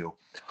attend to,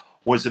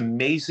 was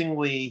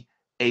amazingly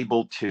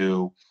able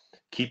to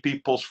keep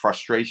people's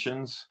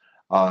frustrations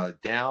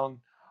down.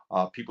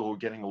 People were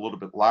getting a little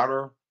bit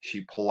louder.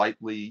 She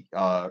politely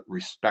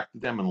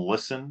respected them and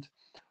listened,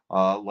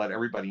 let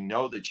everybody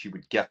know that she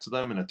would get to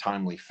them in a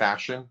timely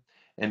fashion.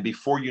 And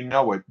before you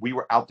know it, we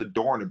were out the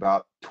door in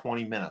about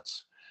 20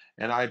 minutes.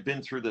 And I've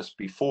been through this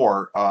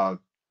before.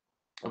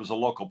 It was a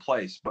local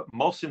place, but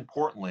most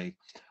importantly,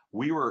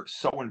 we were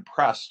so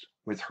impressed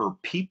with her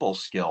people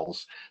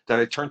skills that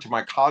I turned to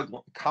my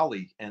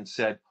colleague and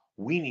said,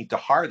 "We need to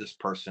hire this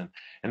person."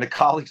 And the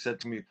colleague said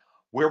to me,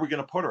 "Where are we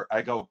going to put her?"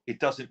 I go, "It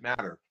doesn't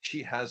matter.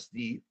 She has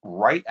the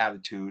right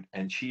attitude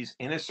and she's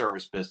in a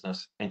service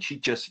business and she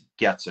just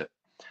gets it."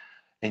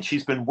 And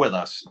she's been with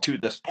us to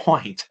this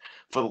point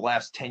for the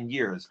last 10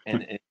 years.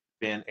 And it's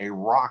been a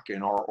rock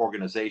in our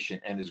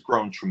organization and has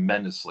grown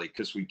tremendously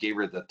because we gave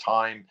her the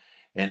time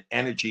and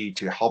energy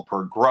to help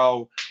her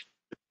grow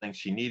the things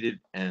she needed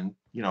and,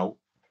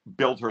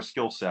 build her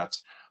skill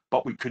sets.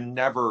 But we could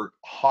never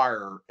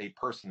hire a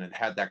person that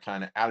had that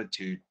kind of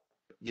attitude,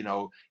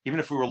 even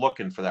if we were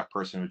looking for that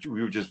person,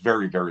 we were just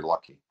very, very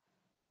lucky.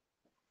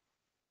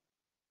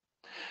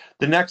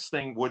 The next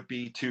thing would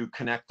be to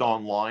connect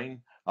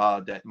online,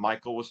 that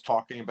Michael was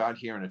talking about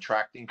here and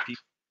attracting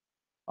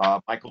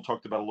people. Michael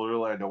talked about a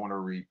little, I don't want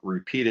to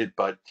repeat it,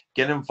 but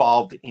get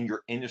involved in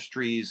your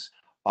industry's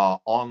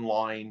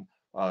online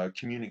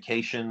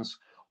communications,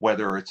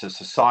 whether it's a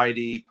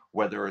society,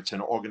 whether it's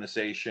an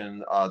organization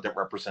that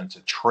represents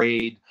a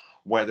trade,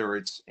 whether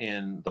it's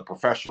in the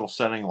professional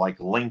setting like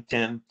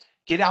LinkedIn.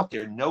 Get out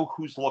there, know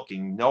who's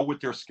looking, know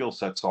what their skill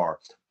sets are,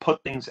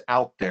 put things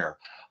out there.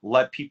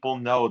 Let people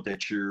know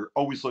that you're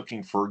always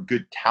looking for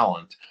good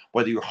talent,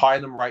 whether you hire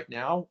them right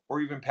now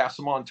or even pass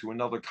them on to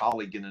another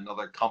colleague in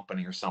another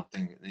company or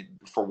something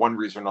for one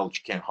reason or another that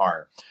you can't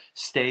hire.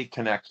 Stay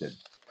connected.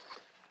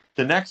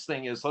 The next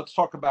thing is, let's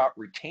talk about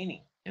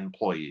retaining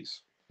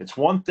employees. It's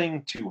one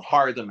thing to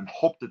hire them and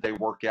hope that they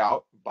work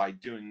out by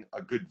doing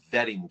a good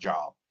vetting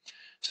job.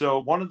 So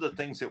one of the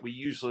things that we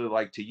usually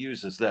like to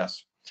use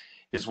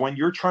is when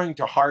you're trying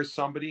to hire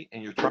somebody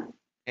and you're trying to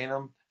retain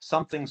them,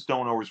 some things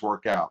don't always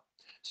work out.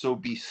 So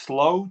be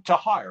slow to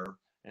hire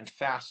and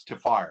fast to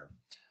fire.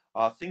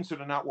 Things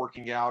that are not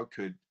working out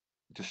could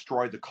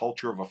destroy the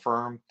culture of a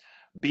firm.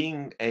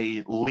 Being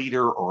a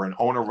leader or an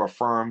owner of a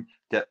firm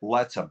that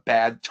lets a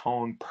bad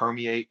tone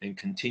permeate and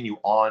continue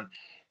on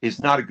is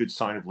not a good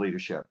sign of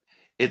leadership.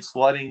 It's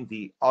letting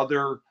the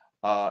other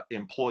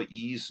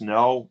employees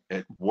know,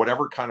 at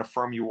whatever kind of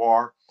firm you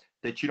are,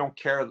 that you don't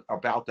care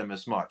about them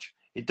as much.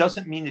 It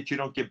doesn't mean that you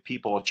don't give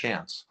people a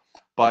chance.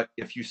 But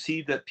if you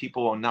see that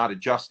people are not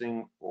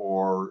adjusting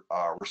or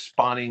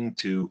responding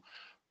to,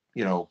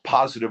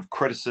 positive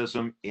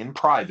criticism in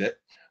private,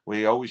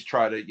 we always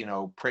try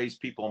to, praise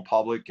people in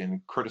public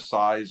and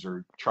criticize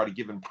or try to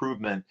give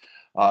improvement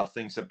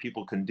things that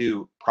people can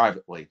do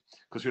privately,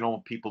 because we don't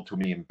want people to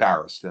be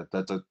embarrassed.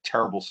 That's a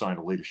terrible sign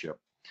of leadership.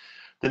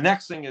 The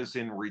next thing is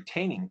in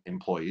retaining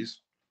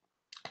employees,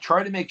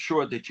 try to make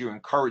sure that you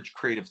encourage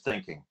creative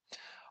thinking.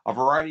 A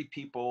variety of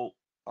people,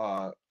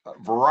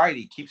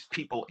 variety keeps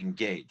people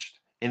engaged,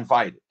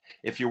 invited.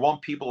 If you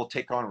want people to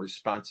take on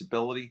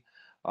responsibility,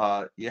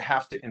 you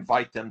have to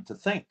invite them to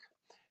think,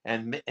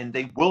 and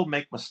they will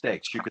make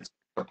mistakes. You could set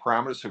the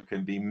parameters, so it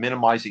can be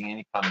minimizing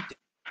any kind of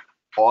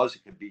cause.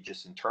 It could be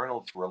just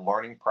internal through a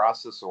learning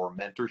process or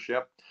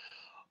mentorship.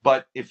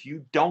 But if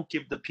you don't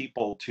give the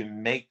people to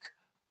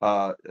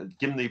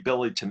give them the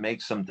ability to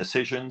make some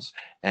decisions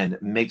and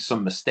make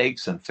some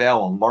mistakes and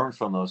fail and learn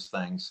from those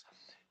things,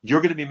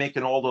 you're going to be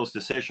making all those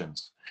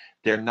decisions.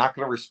 They're not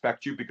going to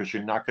respect you because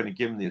you're not going to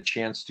give them the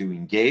chance to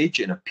engage.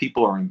 And if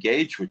people are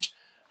engaged, which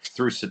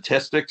through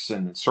statistics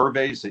and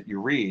surveys that you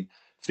read,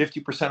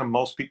 50% of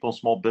most people in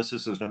small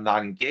businesses are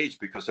not engaged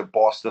because their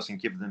boss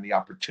doesn't give them the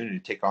opportunity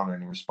to take on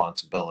any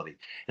responsibility.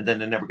 And then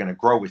they're never going to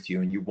grow with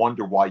you. And you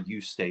wonder why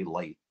you stay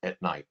late at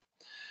night.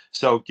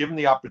 So give them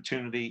the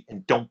opportunity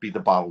and don't be the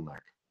bottleneck.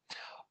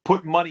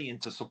 Put money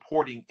into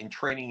supporting and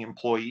training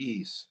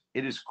employees.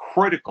 It is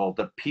critical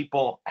that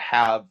people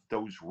have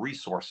those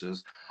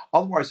resources.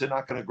 Otherwise, they're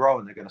not going to grow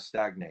and they're going to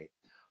stagnate.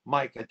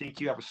 Mike, I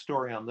think you have a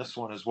story on this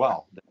one as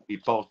well that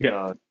we both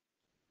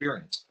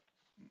experienced.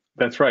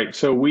 That's right.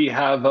 So we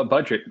have a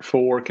budget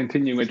for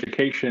continuing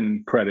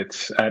education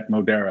credits at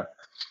Modera.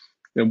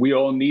 And we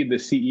all need the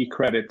CE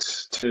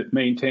credits to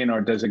maintain our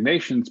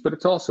designations, but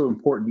it's also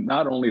important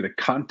not only the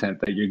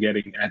content that you're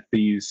getting at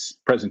these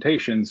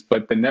presentations,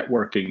 but the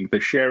networking, the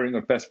sharing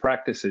of best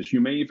practices. You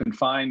may even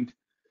find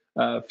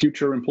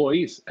future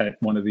employees at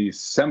one of these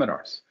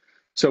seminars.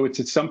 So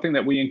it's something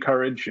that we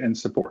encourage and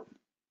support.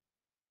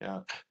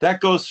 Yeah,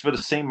 that goes for the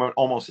same in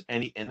almost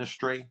any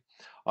industry.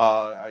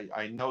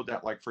 I know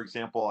that, like, for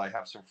example, I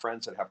have some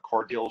friends that have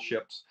car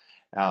dealerships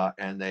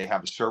and they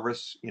have a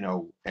service,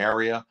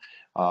 area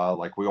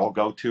like we all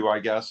go to, I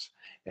guess.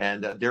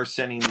 And they're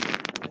sending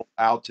people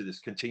out to this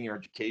continuing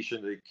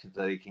education that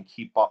they can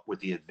keep up with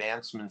the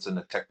advancements in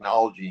the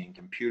technology and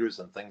computers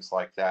and things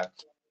like that.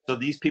 So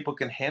these people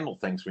can handle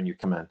things when you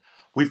come in.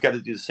 We've got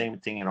to do the same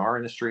thing in our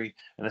industry,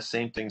 and the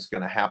same thing's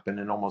going to happen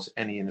in almost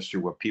any industry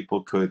where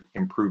people could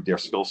improve their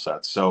skill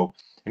sets. So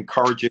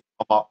encourage you to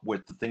come up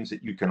with the things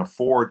that you can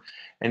afford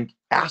and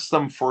ask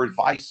them for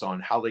advice on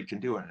how they can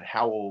do it and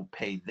how it will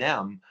pay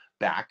them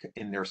back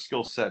in their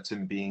skill sets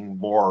and being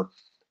more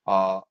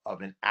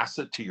of an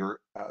asset to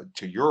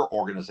your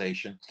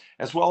organization,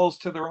 as well as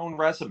to their own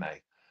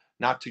resume.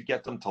 Not to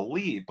get them to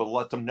leave, but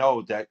let them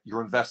know that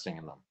you're investing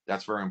in them.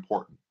 That's very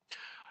important.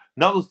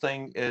 Another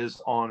thing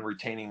is on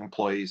retaining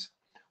employees.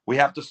 We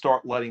have to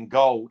start letting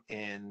go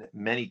in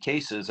many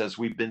cases, as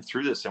we've been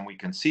through this and we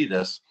can see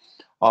this,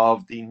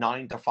 of the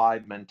 9 to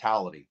 5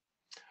 mentality.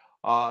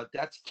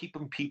 That's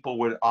keeping people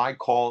what I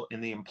call in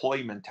the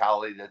employee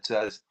mentality that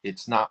says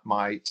it's not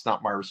my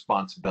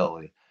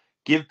responsibility.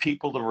 Give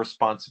people the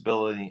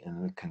responsibility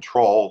and the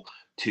control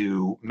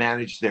to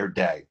manage their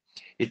day.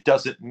 It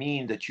doesn't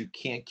mean that you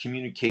can't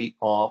communicate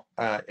on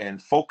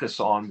and focus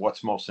on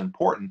what's most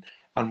important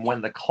and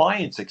when the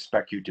clients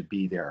expect you to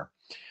be there.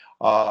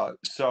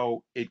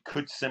 So it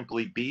could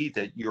simply be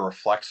that you're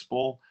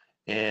flexible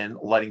in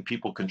letting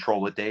people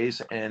control the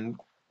days and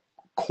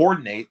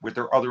coordinate with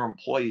their other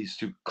employees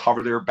to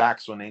cover their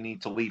backs when they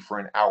need to leave for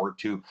an hour or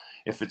two,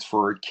 if it's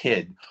for a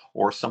kid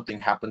or something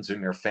happens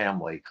in their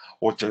family,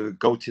 or to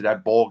go to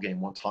that ball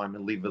game one time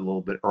and leave a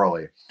little bit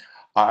early.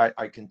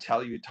 I can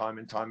tell you time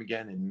and time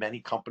again in many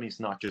companies,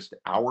 not just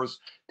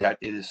ours, that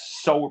it is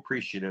so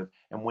appreciative.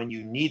 And when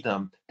you need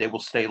them, they will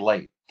stay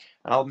late.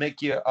 And I'll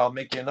make you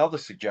another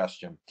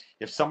suggestion.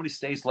 If somebody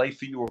stays late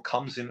for you or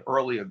comes in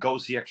early or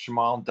goes the extra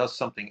mile and does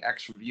something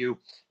extra for you,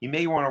 you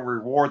may want to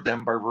reward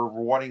them by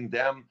rewarding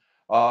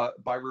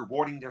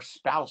their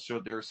spouse or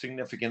their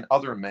significant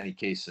other in many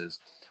cases,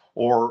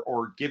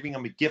 or giving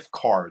them a gift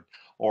card,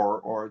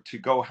 or to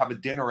go have a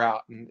dinner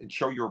out and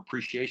show your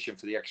appreciation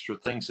for the extra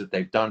things that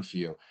they've done for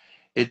you.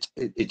 It's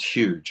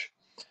huge.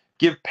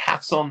 Give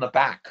pats on the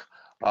back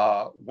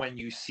when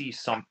you see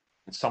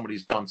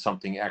somebody's done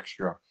something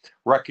extra.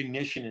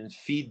 Recognition and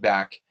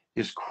feedback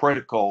is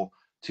critical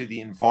to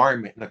the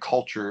environment and the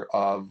culture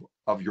of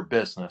your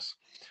business.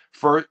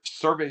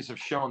 Surveys have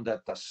shown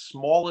that the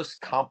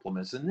smallest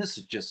compliments, and this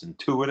is just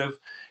intuitive,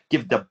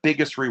 give the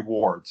biggest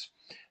rewards.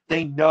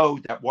 They know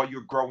that while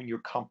you're growing your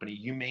company,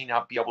 you may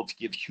not be able to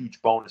give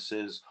huge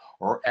bonuses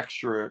or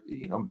extra,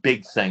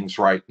 big things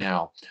right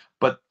now.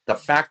 But the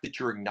fact that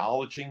you're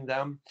acknowledging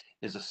them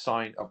is a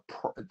sign of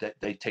that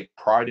they take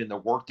pride in the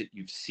work, that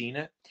you've seen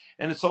it.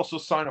 And it's also a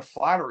sign of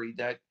flattery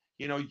that,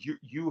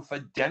 you've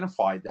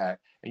identified that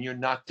and you're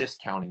not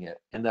discounting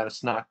it, and that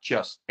it's not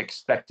just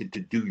expected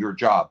to do your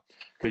job,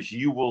 because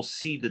you will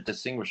see the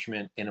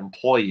distinguishment in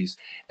employees,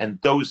 and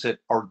those that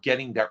are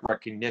getting that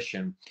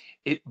recognition,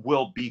 it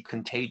will be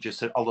contagious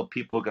that other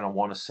people are going to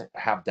want to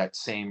have that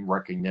same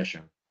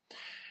recognition.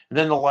 And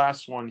then the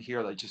last one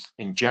here, that just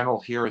in general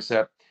here, is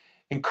that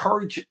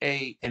encourage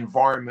a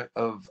environment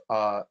of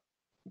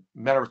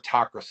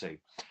meritocracy.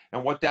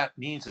 And what that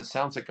means, it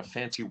sounds like a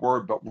fancy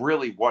word, but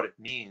really what it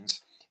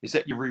means is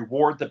that you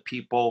reward the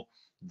people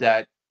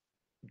that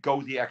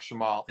go the extra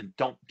mile and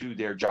don't do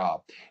their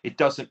job. It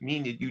doesn't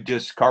mean that you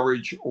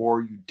discourage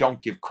or you don't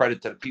give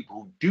credit to the people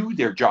who do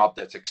their job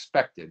that's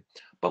expected,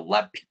 but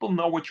let people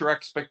know what your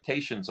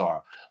expectations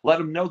are. Let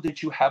them know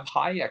that you have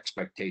high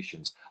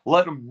expectations.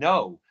 Let them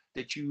know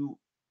that you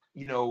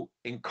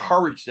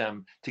encourage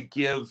them to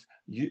give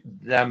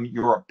them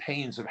your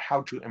opinions of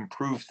how to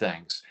improve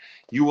things.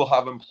 You will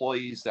have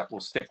employees that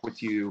will stick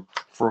with you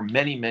for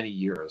many, many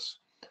years.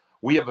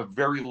 We have a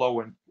very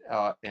low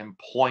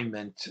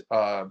employment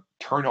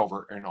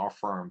turnover in our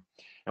firm.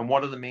 And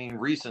one of the main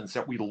reasons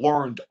that we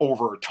learned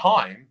over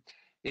time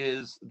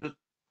is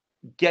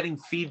getting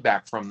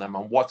feedback from them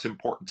on what's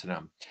important to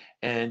them.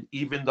 And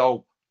even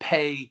though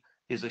pay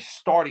is a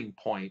starting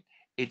point,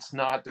 it's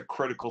not the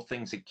critical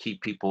things that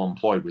keep people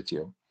employed with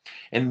you.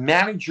 And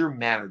manage your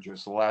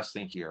managers, the last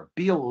thing here.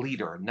 Be a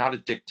leader, not a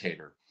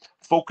dictator.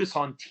 Focus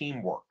on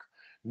teamwork.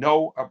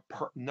 Know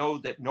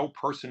that no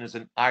person is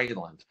an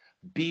island.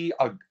 Be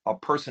a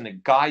person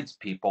that guides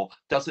people,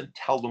 doesn't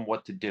tell them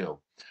what to do,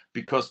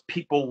 because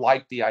people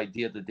like the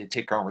idea that they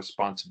take on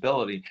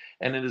responsibility,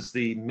 and it is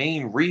the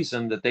main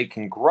reason that they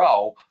can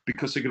grow,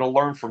 because they're going to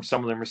learn from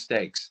some of their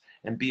mistakes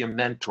and be a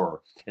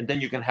mentor. And then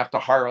you're going to have to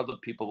hire other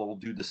people that will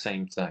do the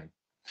same thing.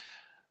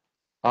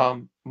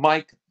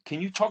 Mike,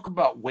 can you talk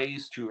about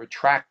ways to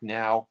attract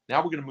now? Now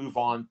we're going to move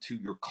on to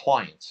your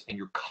clients and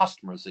your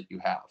customers that you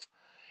have.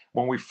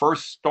 When we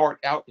first start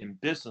out in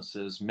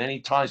businesses, many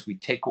times we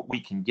take what we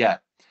can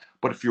get.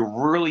 But if you're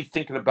really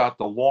thinking about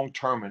the long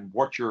term and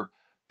what your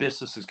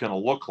business is going to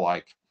look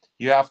like,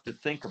 you have to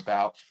think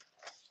about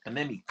and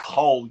maybe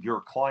cull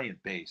your client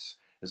base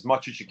as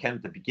much as you can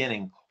at the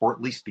beginning, or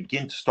at least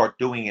begin to start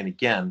doing it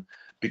again,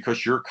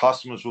 because your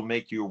customers will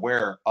make you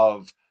aware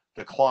of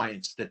the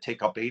clients that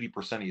take up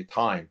 80% of your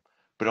time,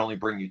 but only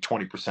bring you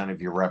 20%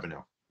 of your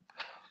revenue.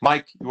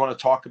 Mike, you want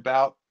to talk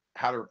about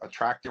how to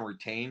attract and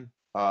retain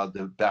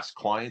the best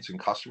clients and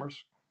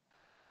customers?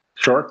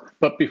 Sure.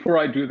 But before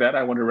I do that,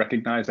 I want to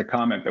recognize a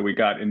comment that we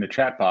got in the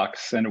chat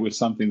box, and it was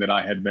something that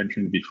I had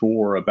mentioned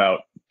before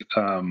about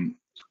the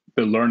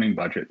learning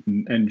budget.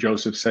 And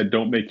Joseph said,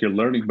 don't make your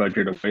learning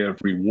budget a way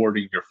of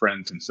rewarding your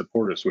friends and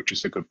supporters, which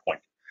is a good point.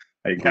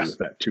 I agree with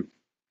that too.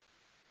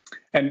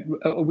 And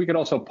we could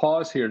also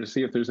pause here to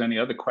see if there's any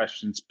other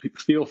questions.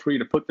 Feel free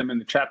to put them in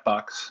the chat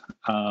box.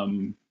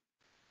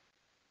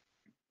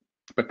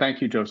 But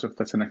thank you, Joseph.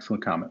 That's an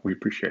excellent comment. We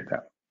appreciate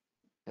that.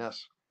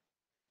 Yes.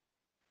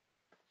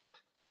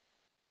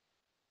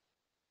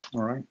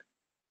 All right.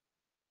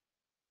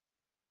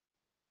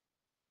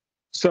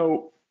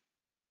 So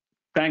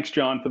thanks,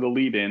 John, for the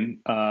lead in.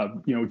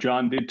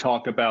 John did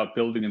talk about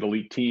building an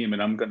elite team,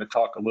 and I'm going to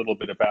talk a little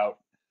bit about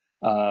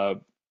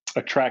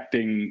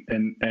attracting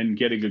and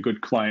getting a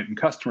good client and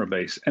customer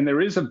base. And there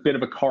is a bit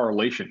of a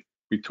correlation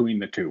between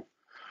the two,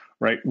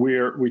 right?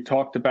 We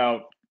talked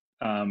about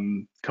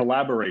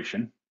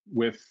collaboration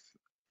with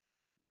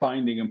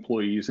finding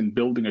employees and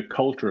building a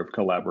culture of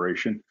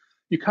collaboration.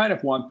 You kind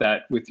of want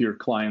that with your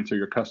clients or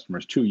your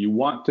customers too. You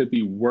want to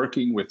be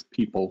working with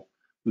people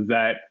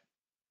that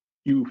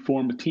you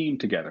form a team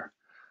together.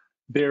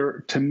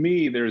 To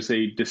me, there's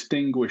a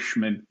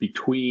distinguishment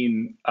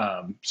between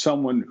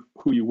someone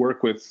who you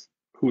work with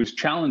who is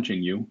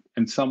challenging you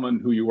and someone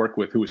who you work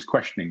with who is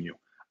questioning you.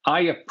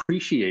 I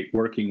appreciate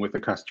working with a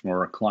customer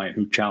or a client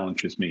who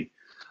challenges me.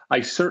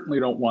 I certainly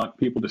don't want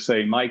people to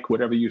say, Mike,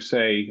 whatever you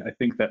say, I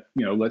think that,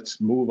 let's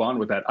move on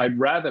with that. I'd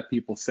rather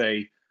people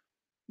say,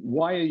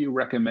 why are you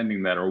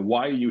recommending that? Or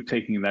why are you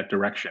taking that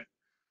direction?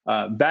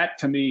 That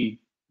to me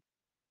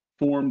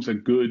forms a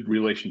good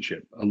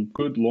relationship, a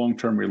good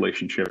long-term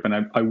relationship.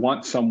 And I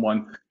want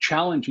someone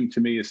challenging to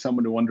me is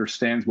someone who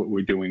understands what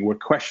we're doing. We're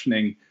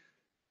questioning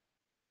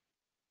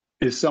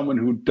is someone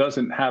who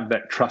doesn't have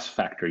that trust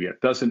factor yet,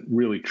 doesn't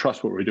really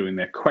trust what we're doing.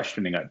 They're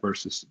questioning it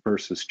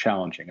versus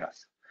challenging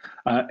us.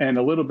 And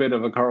a little bit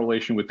of a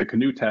correlation with the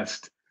canoe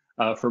test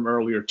from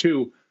earlier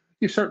too.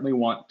 You certainly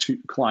want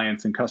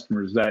clients and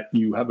customers that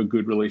you have a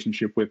good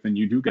relationship with and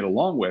you do get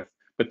along with,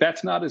 but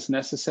that's not as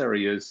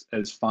necessary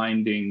as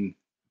finding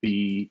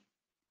the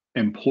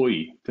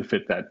employee to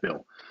fit that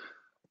bill.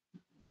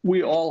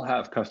 We all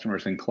have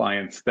customers and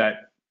clients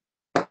that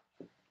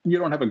you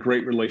don't have a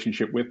great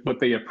relationship with, but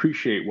they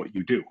appreciate what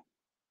you do.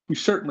 You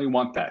certainly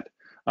want that.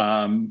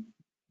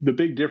 The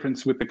big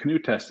difference with the canoe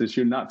test is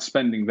you're not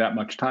spending that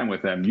much time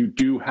with them. You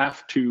do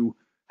have to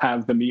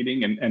have the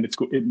meeting, and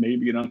it may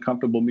be an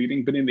uncomfortable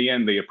meeting, but in the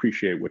end, they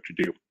appreciate what you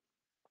do.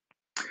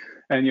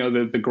 And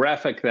the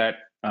graphic that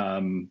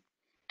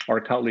our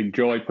colleague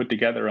Joy put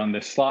together on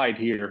this slide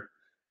here,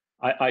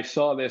 I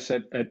saw this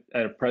at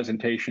a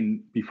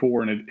presentation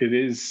before, and it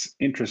is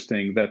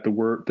interesting that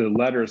the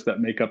letters that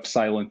make up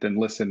silent and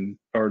listen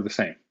are the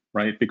same,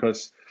 right?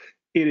 Because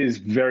it is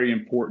very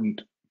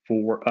important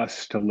for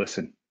us to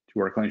listen to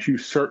our clients. You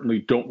certainly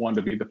don't want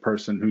to be the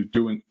person who's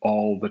doing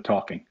all the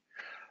talking.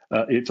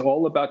 It's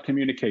all about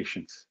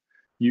communications.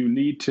 You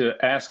need to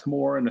ask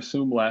more and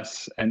assume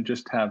less and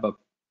just have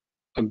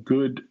a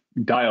good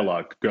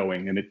dialogue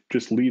going. And it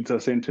just leads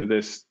us into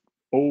this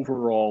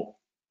overall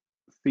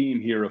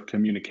theme here of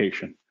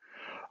communication.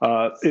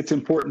 It's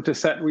important to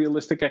set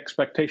realistic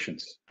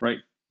expectations, right?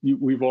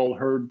 We've all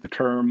heard the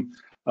term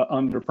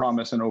under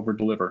promise and over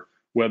deliver,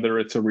 whether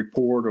it's a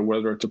report or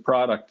whether it's a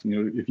product.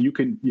 If you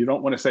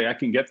don't want to say, I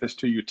can get this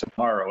to you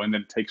tomorrow, and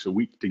then it takes a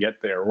week to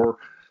get there, or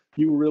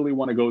you really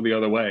want to go the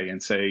other way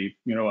and say,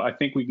 I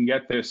think we can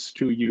get this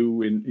to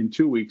you in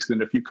 2 weeks.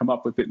 Then if you come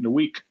up with it in a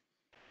week,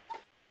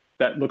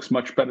 that looks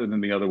much better than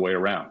the other way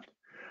around.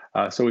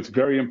 So it's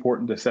very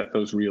important to set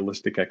those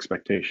realistic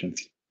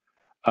expectations.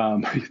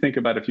 You think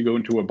about if you go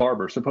into a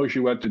barber, suppose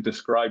you had to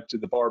describe to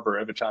the barber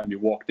every time you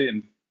walked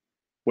in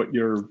what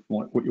you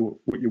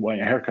want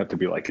your haircut to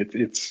be like.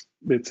 It's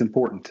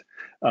important.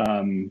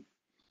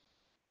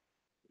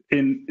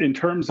 In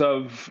terms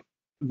of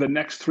the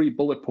next 3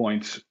 bullet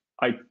points,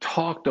 I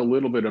talked a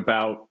little bit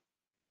about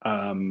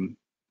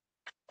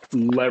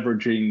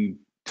leveraging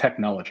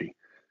technology.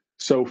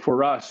 So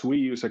for us, we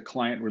use a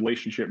client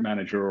relationship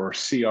manager or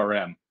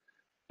CRM.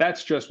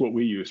 That's just what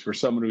we use for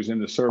someone who's in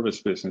the service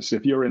business.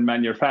 If you're in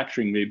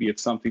manufacturing, maybe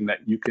it's something that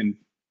you can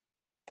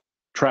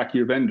track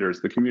your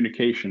vendors, the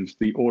communications,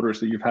 the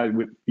orders that you've had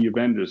with your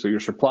vendors or your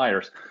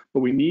suppliers. But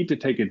we need to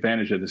take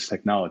advantage of this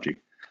technology.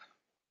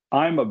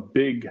 I'm a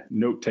big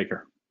note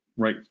taker,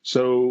 right?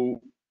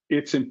 So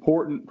it's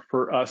important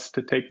for us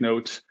to take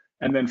notes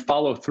and then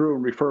follow through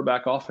and refer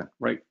back often,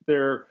 right?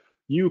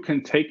 You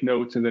can take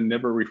notes and then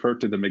never refer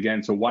to them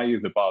again. So why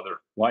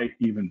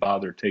even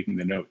bother taking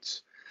the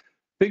notes?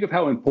 Think of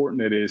how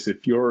important it is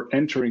if you're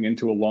entering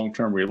into a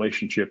long-term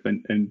relationship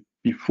and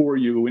before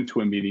you go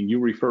into a meeting, you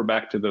refer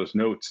back to those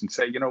notes and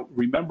say,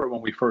 remember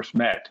when we first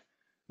met,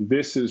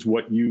 this is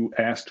what you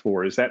asked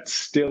for. Is that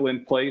still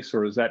in place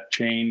or has that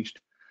changed?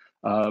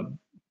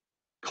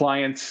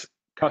 Clients,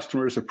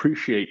 customers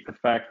appreciate the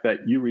fact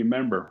that you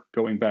remember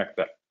going back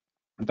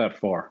that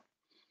far.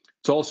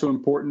 It's also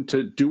important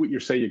to do what you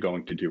say you're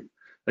going to do.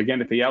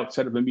 Again, at the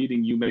outset of a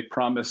meeting, you may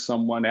promise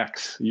someone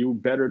X. You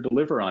better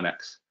deliver on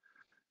X.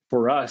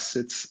 For us,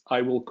 it's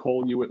I will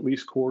call you at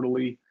least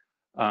quarterly.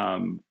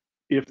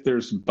 If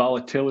there's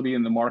volatility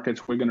in the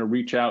markets, we're going to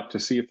reach out to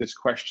see if there's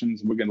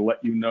questions. We're going to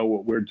let you know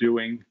what we're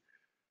doing.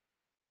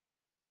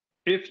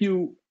 If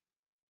you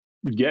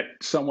get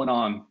someone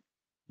on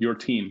your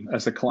team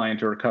as a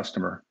client or a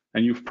customer,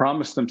 and you've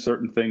promised them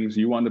certain things,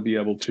 you want to be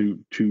able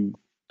to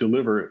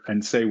deliver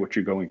and say what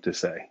you're going to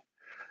say.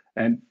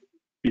 And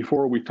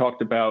before we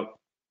talked about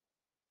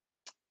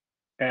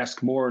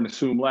ask more and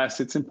assume less,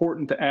 it's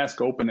important to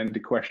ask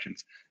open-ended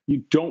questions.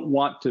 You don't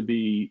want to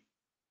be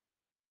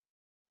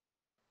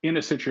in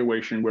a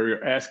situation where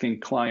you're asking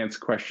clients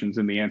questions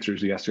and the answer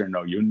is yes or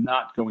no. You're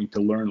not going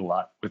to learn a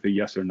lot with a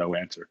yes or no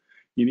answer.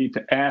 You need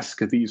to ask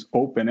these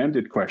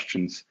open-ended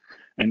questions.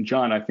 And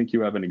John, I think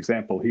you have an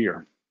example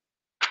here.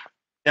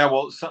 Yeah,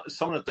 well,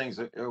 some of the things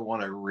that I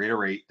want to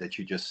reiterate that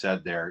you just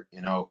said there,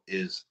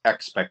 is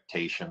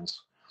expectations.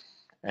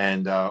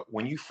 And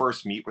when you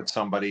first meet with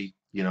somebody,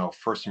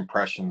 first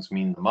impressions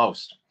mean the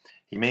most.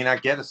 You may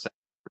not get a second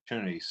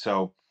opportunity.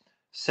 So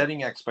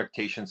setting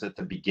expectations at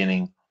the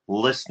beginning,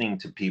 listening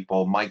to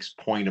people, Mike's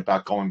point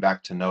about going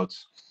back to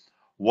notes,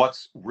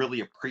 what's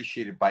really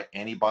appreciated by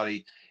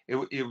anybody. It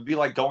would be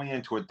like going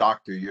into a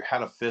doctor. You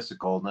had a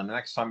physical, and then the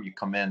next time you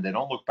come in, they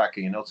don't look back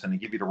at your notes and they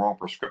give you the wrong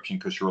prescription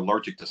because you're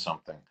allergic to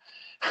something.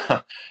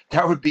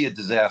 That would be a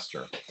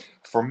disaster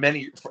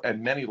at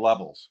many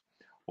levels.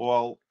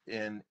 Well,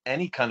 in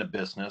any kind of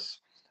business,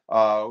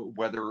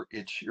 whether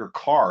it's your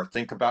car,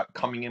 think about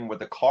coming in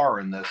with a car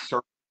and the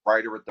service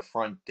writer at the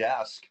front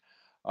desk,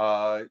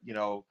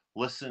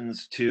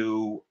 listens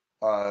to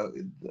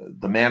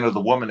the man or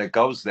the woman that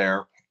goes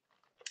there,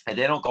 and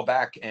they don't go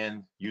back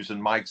and,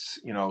 using Mike's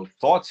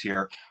thoughts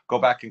here, go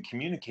back and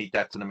communicate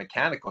that to the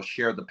mechanic or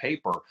share the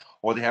paper,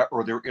 or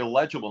they're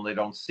illegible and they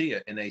don't see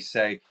it, and they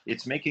say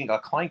it's making a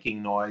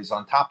clanking noise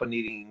on top of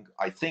needing,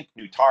 I think,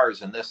 new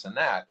tires and this and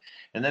that,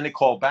 and then they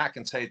call back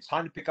and say it's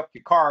time to pick up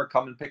your car,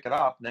 come and pick it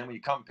up. And then when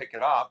you come and pick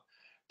it up,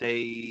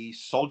 they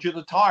sold you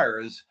the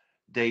tires.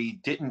 They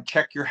didn't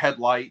check your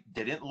headlight.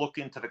 They didn't look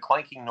into the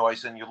clanking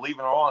noise, and you're leaving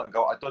it on and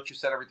go, I thought you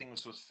said everything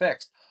was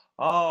fixed.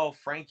 Oh,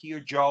 Frankie or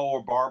Joe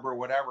or Barbara or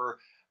whatever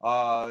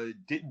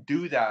didn't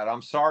do that.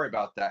 I'm sorry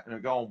about that. And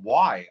I'm going,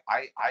 why?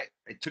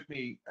 It took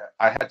me,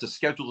 I had to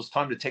schedule this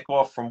time to take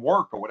off from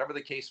work or whatever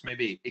the case may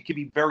be. It can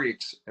be very,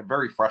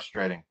 very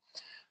frustrating.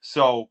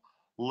 So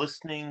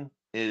listening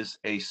is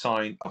a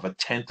sign of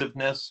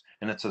attentiveness,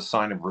 and it's a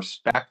sign of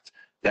respect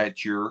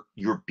that you're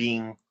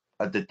being,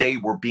 that they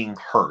were being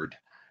heard.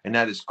 And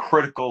that is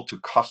critical to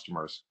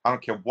customers. I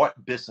don't care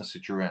what business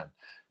that you're in.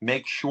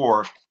 Make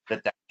sure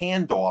that the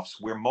handoffs,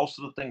 where most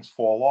of the things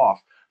fall off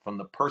from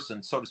the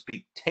person, so to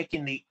speak,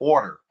 taking the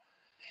order,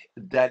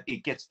 that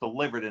it gets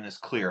delivered and is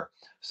clear.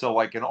 So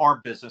like in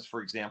our business,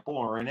 for example,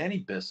 or in any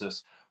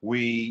business,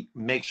 we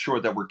make sure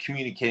that we're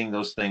communicating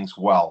those things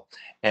well.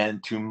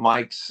 And to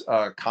Mike's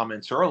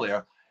comments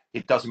earlier,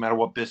 it doesn't matter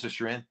what business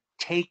you're in,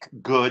 take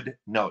good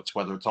notes,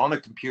 whether it's on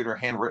a computer,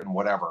 handwritten,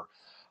 whatever.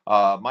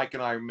 Mike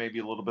and I may be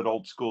a little bit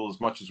old school. As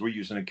much as we're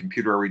using a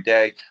computer every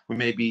day, we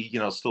may be,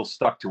 still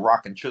stuck to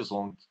rock and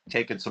chisel and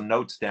taking some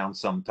notes down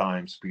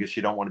sometimes, because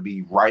you don't want to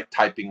be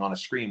typing on a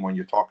screen when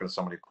you're talking to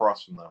somebody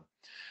across from them.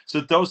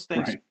 So those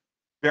things are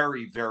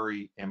very,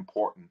 very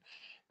important.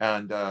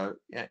 And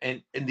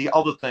the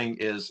other thing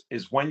is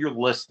when you're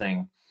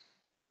listening,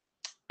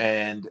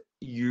 and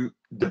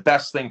the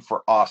best thing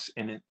for us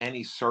in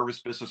any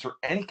service business or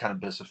any kind of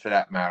business for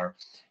that matter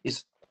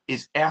is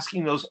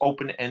asking those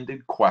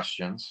open-ended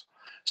questions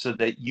so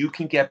that you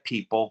can get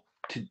people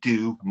to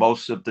do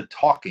most of the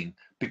talking,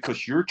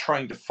 because you're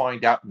trying to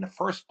find out in the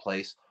first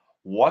place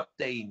what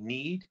they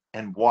need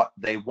and what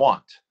they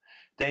want.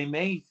 They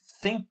may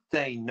think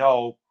they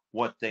know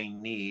what they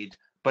need,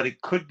 but it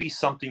could be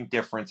something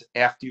different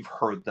after you've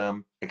heard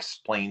them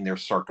explain their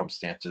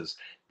circumstances.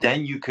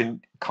 Then you can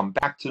come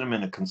back to them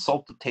in a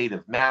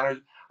consultative manner.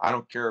 I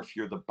don't care if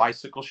you're the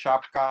bicycle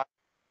shop guy,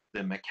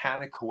 the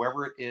mechanic,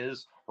 whoever it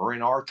is, or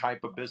in our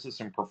type of business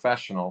and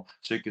professional.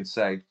 So you can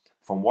say,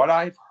 from what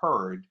I've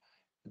heard,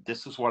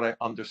 this is what I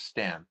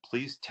understand.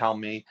 Please tell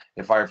me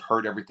if I've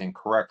heard everything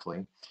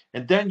correctly.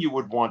 And then you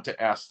would want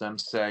to ask them,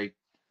 say,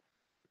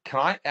 can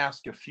I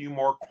ask a few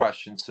more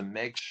questions to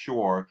make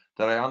sure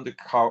that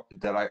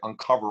I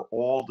uncover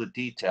all the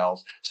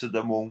details, so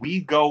that when we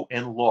go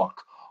and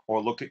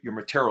look at your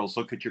materials,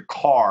 look at your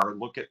car,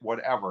 look at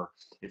whatever,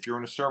 if you're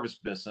in a service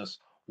business,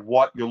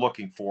 what you're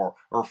looking for.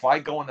 Or if I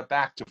go in the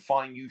back to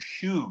find you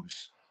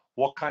shoes,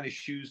 what kind of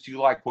shoes do you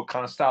like? What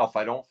kind of style? If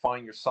I don't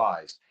find your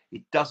size,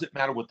 it doesn't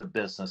matter what the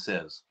business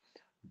is.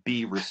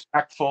 Be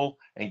respectful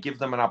and give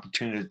them an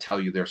opportunity to tell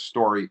you their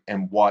story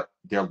and what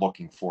they're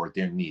looking for,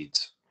 their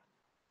needs.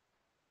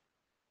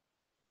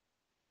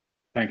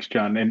 Thanks,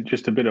 John. And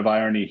just a bit of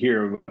irony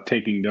here,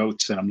 taking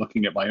notes, and I'm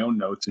looking at my own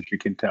notes, as you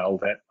can tell,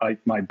 that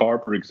my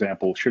barber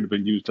example should have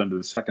been used under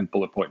the second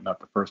bullet point, not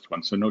the first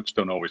one. So notes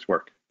don't always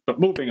work. But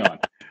moving on,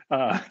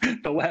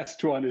 the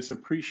last one is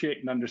appreciate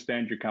and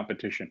understand your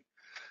competition.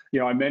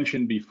 I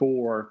mentioned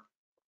before,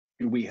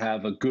 we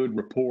have a good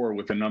rapport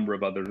with a number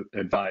of other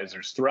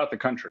advisors throughout the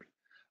country.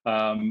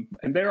 And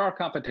they're our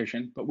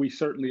competition, but we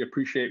certainly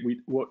appreciate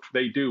what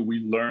they do. We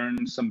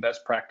learn some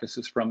best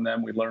practices from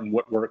them. We learn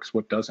what works,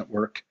 what doesn't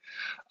work.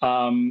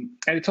 And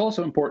it's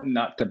also important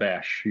not to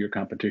bash your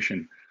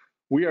competition.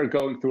 We are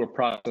going through a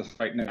process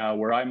right now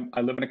where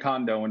I live in a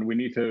condo and we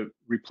need to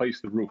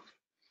replace the roof.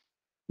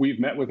 We've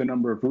met with a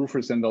number of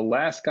roofers, and the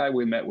last guy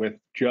we met with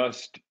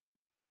just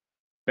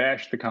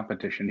bashed the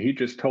competition. He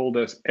just told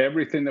us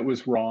everything that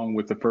was wrong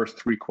with the first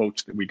 3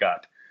 quotes that we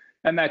got.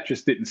 And that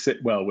just didn't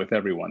sit well with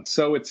everyone.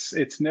 So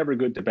it's never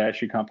good to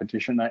bash your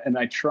competition. And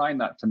I try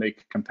not to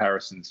make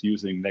comparisons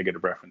using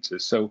negative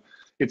references. So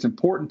it's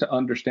important to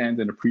understand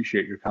and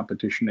appreciate your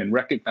competition and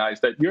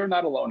recognize that you're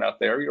not alone out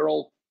there. You're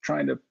all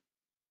trying to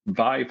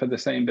vie for the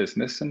same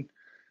business, and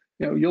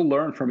you'll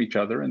learn from each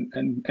other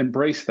and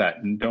embrace that,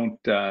 and don't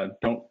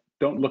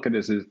look at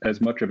it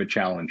as much of a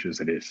challenge as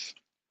it is.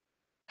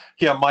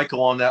 Yeah,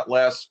 Michael, on that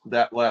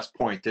last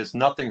point, there's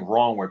nothing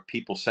wrong with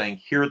people saying,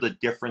 here are the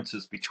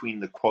differences between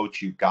the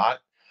quotes you got.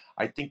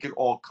 I think it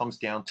all comes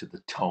down to the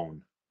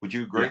tone. Would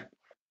you agree?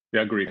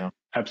 Yeah, agree. Yeah.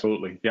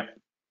 Absolutely. Yeah.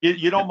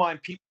 You don't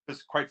mind people,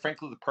 because quite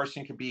frankly, the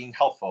person can be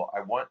helpful.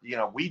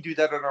 We do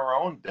that in our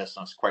own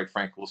business, quite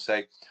frankly. We'll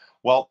say,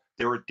 well,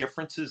 there are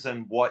differences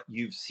in what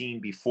you've seen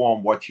before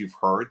and what you've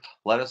heard.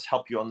 Let us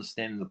help you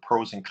understand the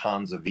pros and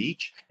cons of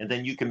each, and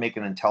then you can make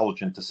an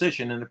intelligent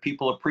decision. And the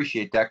people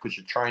appreciate that because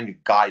you're trying to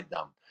guide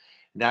them.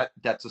 And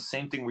that's the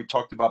same thing we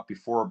talked about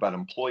before about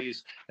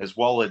employees, as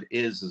well it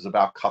is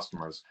about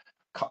customers,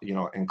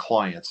 and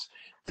clients.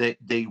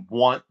 They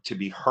want to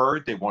be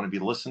heard. They want to be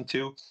listened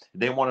to.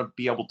 They want to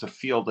be able to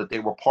feel that they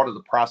were part of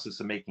the process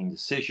of making a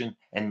decision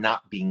and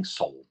not being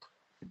sold.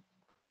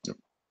 Yep,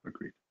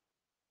 agreed.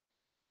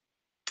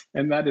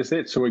 And that is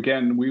it. So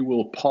again, we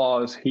will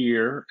pause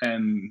here,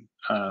 and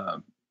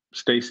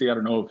Stacy, I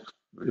don't know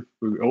if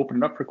we open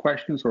it up for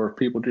questions or if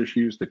people just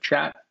use the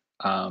chat.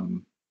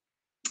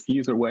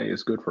 Either way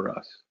is good for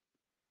us.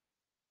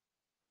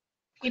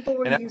 People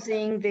were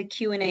using the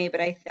Q&A,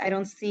 but I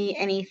don't see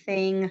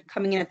anything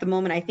coming in at the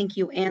moment. I think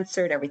you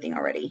answered everything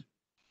already.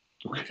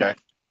 Okay.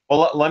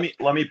 Well, let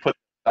me put.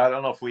 I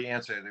don't know if we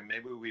answered it.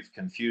 Maybe we've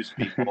confused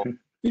people.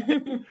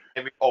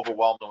 Maybe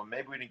overwhelmed them.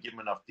 Maybe we didn't give them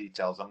enough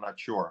details. I'm not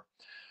sure.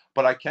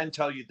 But I can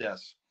tell you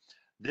this.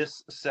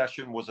 This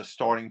session was a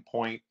starting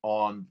point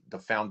on the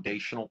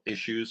foundational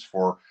issues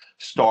for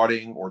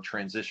starting or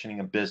transitioning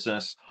a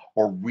business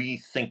or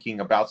rethinking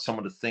about some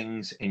of the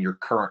things in your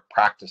current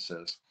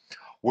practices.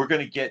 We're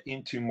going to get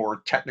into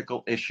more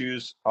technical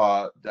issues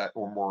that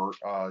are more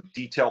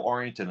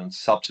detail-oriented and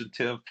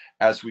substantive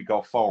as we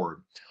go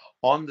forward.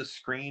 On the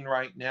screen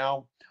right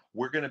now,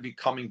 we're going to be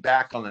coming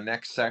back on the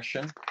next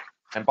session.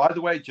 And by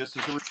the way, just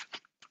as a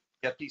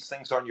get these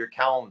things on your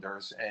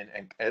calendars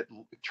and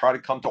try to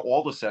come to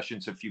all the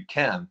sessions if you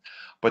can,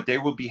 but they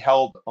will be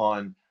held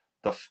on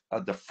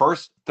the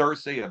first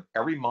Thursday of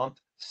every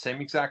month,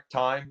 same exact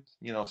time,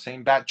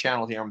 same bat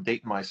channel here. I'm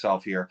dating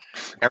myself here.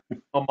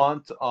 Every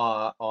month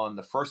on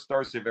the first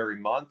Thursday of every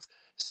month.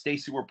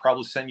 Stacy will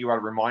probably send you out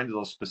a reminder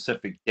of those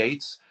specific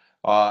dates,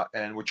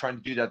 and we're trying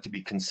to do that to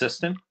be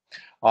consistent.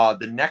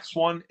 The next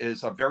one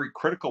is a very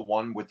critical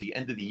one with the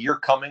end of the year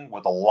coming,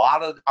 with a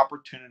lot of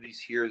opportunities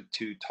here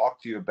to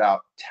talk to you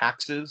about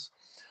taxes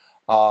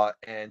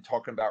and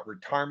talking about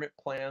retirement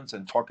plans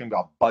and talking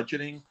about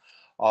budgeting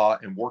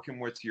and working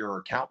with your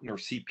accountant or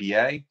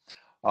CPA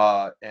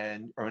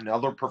and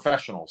other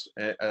professionals.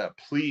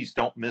 Please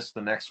don't miss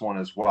the next one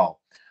as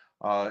well.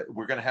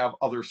 We're going to have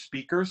other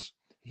speakers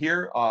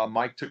here.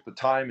 Mike took the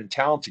time and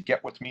talent to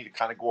get with me to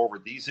kind of go over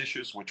these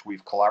issues, which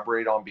we've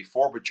collaborated on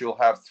before, but you'll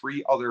have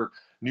 3 other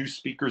new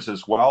speakers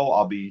as well.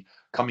 I'll be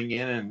coming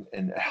in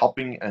and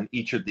helping in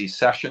each of these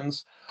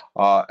sessions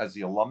as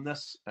the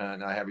alumnus,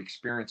 and I have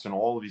experience in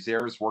all of these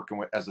areas working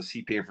with as a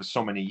CPA for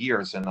so many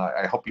years, and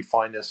I hope you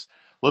find this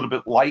a little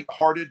bit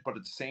lighthearted, but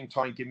at the same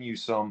time giving you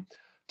some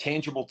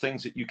tangible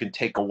things that you can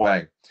take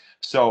away.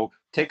 So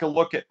take a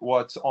look at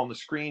what's on the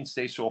screen.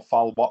 Stacey will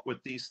follow up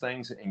with these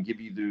things and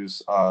give you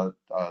those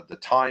the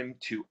time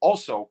to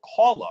also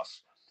call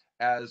us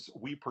as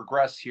we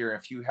progress here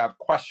if you have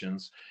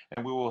questions,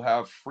 and we will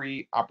have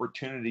free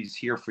opportunities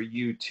here for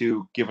you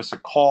to give us a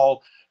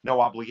call.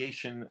 No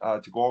obligation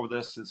to go over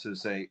this. This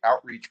is a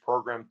outreach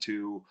program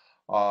to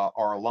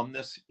our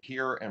alumnus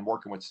here, and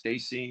working with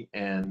Stacy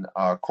and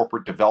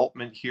corporate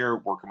development here,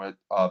 working with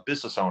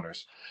business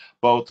owners.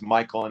 Both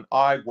Michael and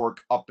I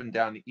work up and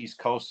down the East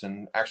Coast,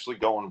 and actually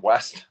going out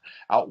west.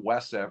 I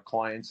have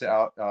clients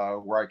out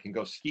where I can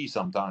go ski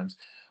sometimes.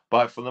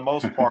 But for the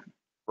most part,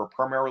 we're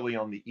primarily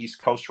on the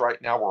East Coast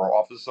right now where our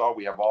offices are.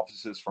 We have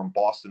offices from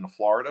Boston to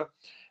Florida,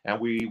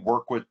 and we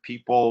work with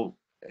people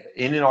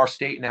in our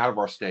state and out of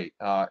our state.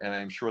 And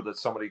I'm sure that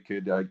somebody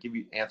could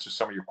answer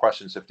some of your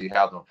questions if you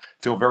have them.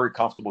 Feel very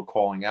comfortable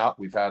calling out.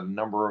 We've had a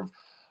number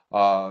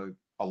of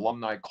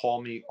alumni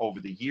call me over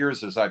the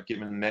years as I've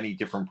given many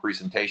different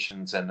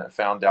presentations, and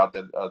found out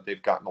that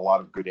they've gotten a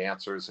lot of good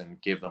answers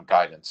and gave them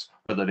guidance,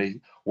 whether they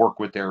work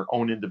with their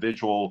own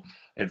individual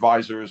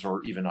advisors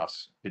or even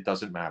us. It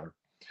doesn't matter.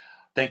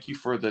 Thank you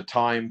for the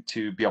time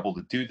to be able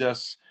to do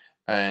this.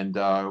 And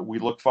we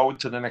look forward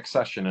to the next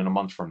session in a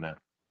month from now.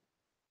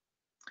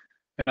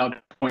 And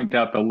I'll point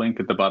out the link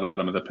at the bottom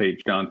of the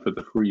page, John, for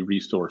the free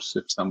resource.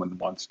 If someone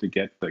wants to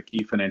get the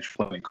key financial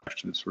planning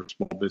questions for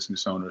small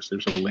business owners,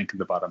 there's a link at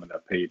the bottom of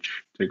that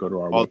page to go to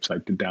our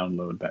website to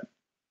download that.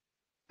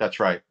 That's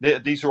right.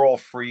 These are all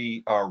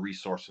free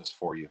resources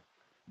for you.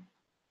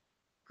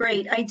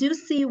 Great. I do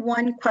see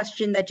one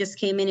question that just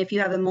came in, if you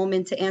have a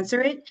moment to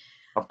answer it.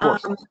 Of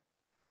course.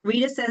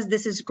 Rita says,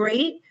 this is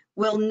great.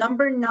 Will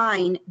number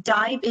 9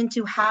 dive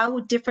into how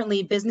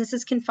differently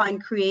businesses can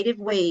find creative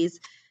ways,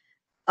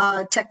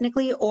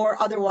 technically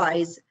or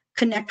otherwise,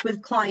 connect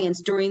with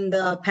clients during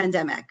the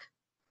pandemic?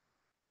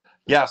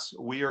 Yes,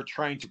 we are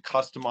trying to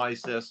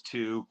customize this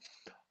to,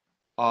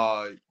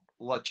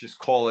 let's just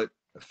call it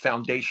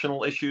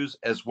foundational issues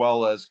as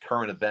well as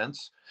current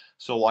events.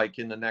 So like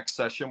in the next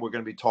session, we're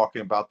going to be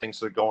talking about things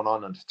that are going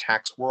on in the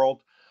tax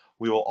world.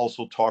 We will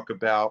also talk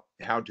about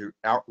how to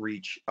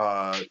outreach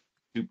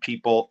to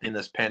people in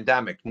this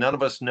pandemic. None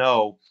of us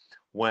know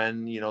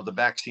when, you know, the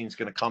vaccine is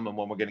going to come and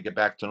when we're going to get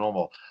back to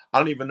normal. I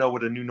don't even know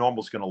what a new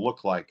normal is going to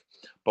look like,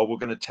 but we're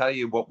going to tell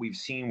you what we've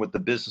seen with the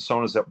business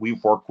owners that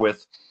we've worked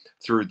with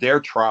through their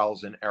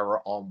trials and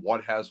error on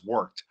what has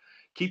worked.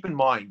 Keep in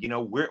mind, you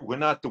know, we're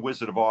not the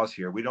Wizard of Oz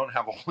here. We don't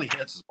have all the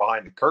answers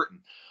behind the curtain.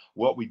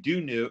 What we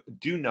do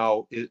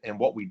know is, and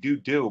what we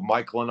do,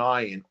 Michael and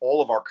I and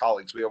all of our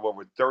colleagues, we have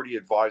over 30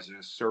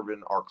 advisors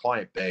serving our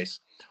client base.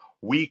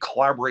 We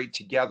collaborate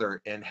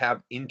together and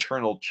have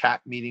internal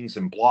chat meetings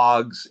and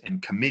blogs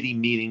and committee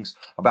meetings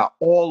about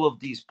all of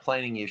these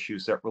planning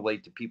issues that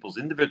relate to people's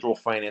individual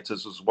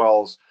finances, as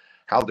well as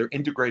how they're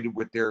integrated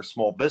with their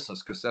small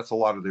business, because that's a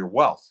lot of their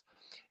wealth.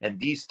 And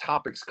these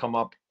topics come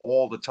up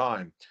all the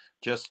time.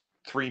 Just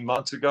 3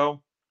 months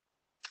ago,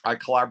 I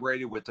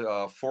collaborated with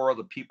 4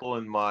 other people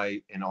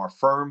in our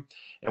firm,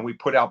 and we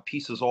put out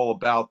pieces all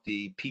about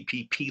the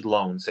PPP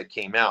loans that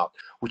came out,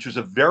 which was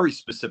a very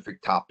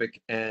specific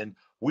topic. And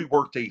we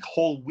worked a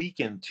whole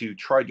weekend to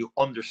try to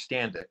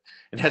understand it.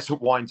 And as it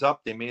winds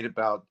up, they made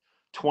about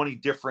 20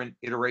 different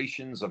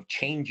iterations of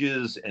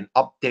changes and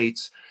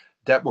updates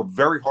that were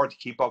very hard to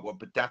keep up with,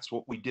 but that's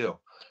what we do,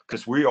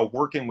 because we are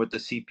working with the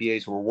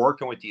CPAs, we're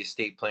working with the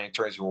estate planning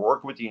attorneys, we're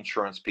working with the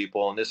insurance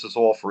people, and this is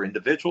all for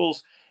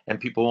individuals and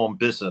people who own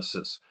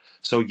businesses.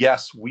 So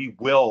yes, we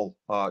will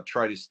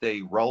try to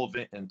stay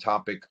relevant and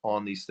topic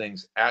on these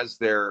things as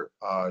they're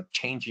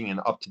changing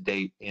and up to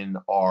date in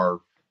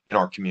our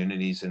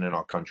communities and in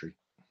our country.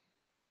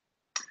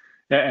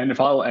 Yeah, and if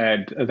I'll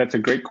add, that's a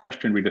great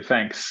question, Rita.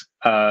 Thanks.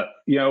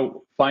 You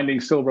know,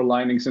 finding silver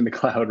linings in the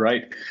cloud,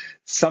 right?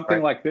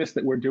 Something like this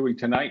that we're doing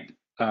tonight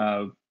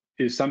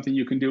is something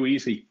you can do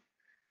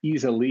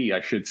easily,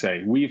 I should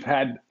say. We've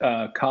had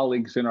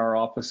colleagues in our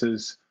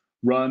offices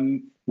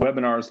run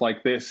webinars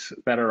like this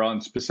that are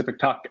on specific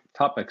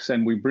topics,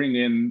 and we bring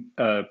in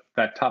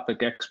that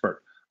topic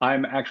expert.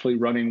 I'm actually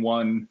running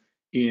one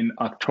in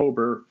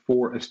October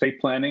for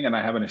estate planning, and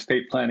I have an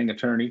estate planning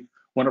attorney.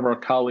 One of our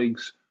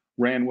colleagues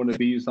ran one of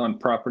these on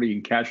property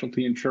and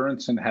casualty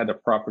insurance and had a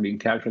property and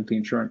casualty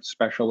insurance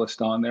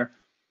specialist on there.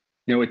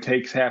 You know, it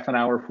takes half an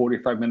hour,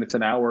 45 minutes,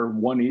 an hour,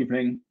 one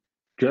evening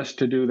just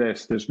to do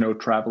this. There's no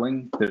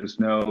traveling, there's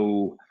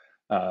no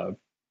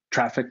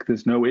traffic,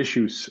 there's no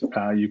issues.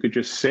 You could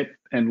just sit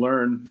and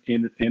learn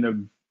in a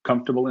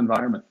comfortable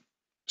environment.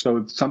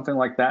 So something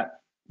like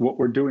that, what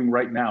we're doing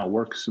right now,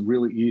 works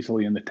really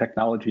easily, and the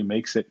technology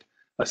makes it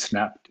a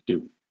snap to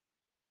do.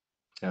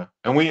 Yeah,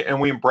 and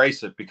we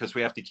embrace it because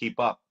we have to keep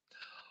up.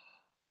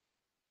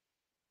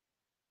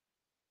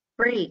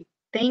 Great,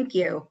 thank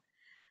you.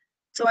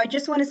 So I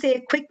just want to say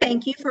a quick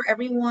thank you for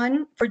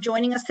everyone for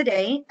joining us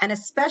today, and a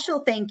special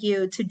thank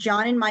you to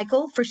John and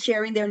Michael for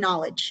sharing their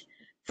knowledge.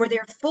 For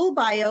their full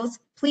bios,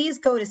 please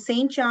go to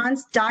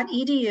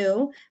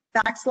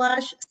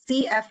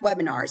stjohns.edu/CF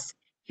webinars.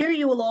 Here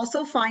you will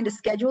also find a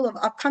schedule of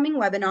upcoming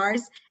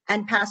webinars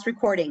and past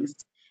recordings.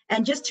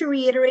 And just to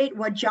reiterate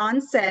what John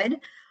said,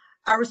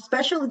 our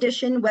special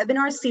edition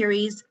webinar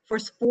series for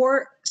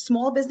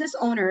small business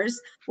owners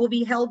will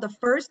be held the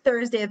first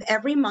Thursday of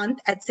every month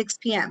at 6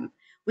 p.m.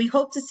 We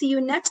hope to see you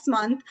next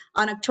month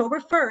on October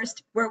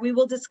 1st, where we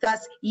will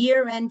discuss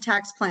year-end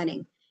tax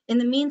planning. In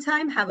the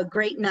meantime, have a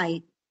great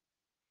night.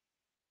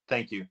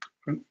 Thank you.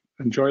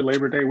 Enjoy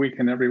Labor Day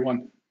weekend,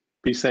 everyone.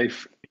 Be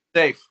safe.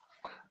 Safe.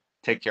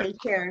 Take care. Take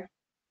care.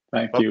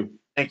 Thank you.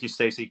 Thank you,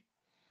 Stacy.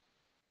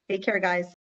 Take care, guys.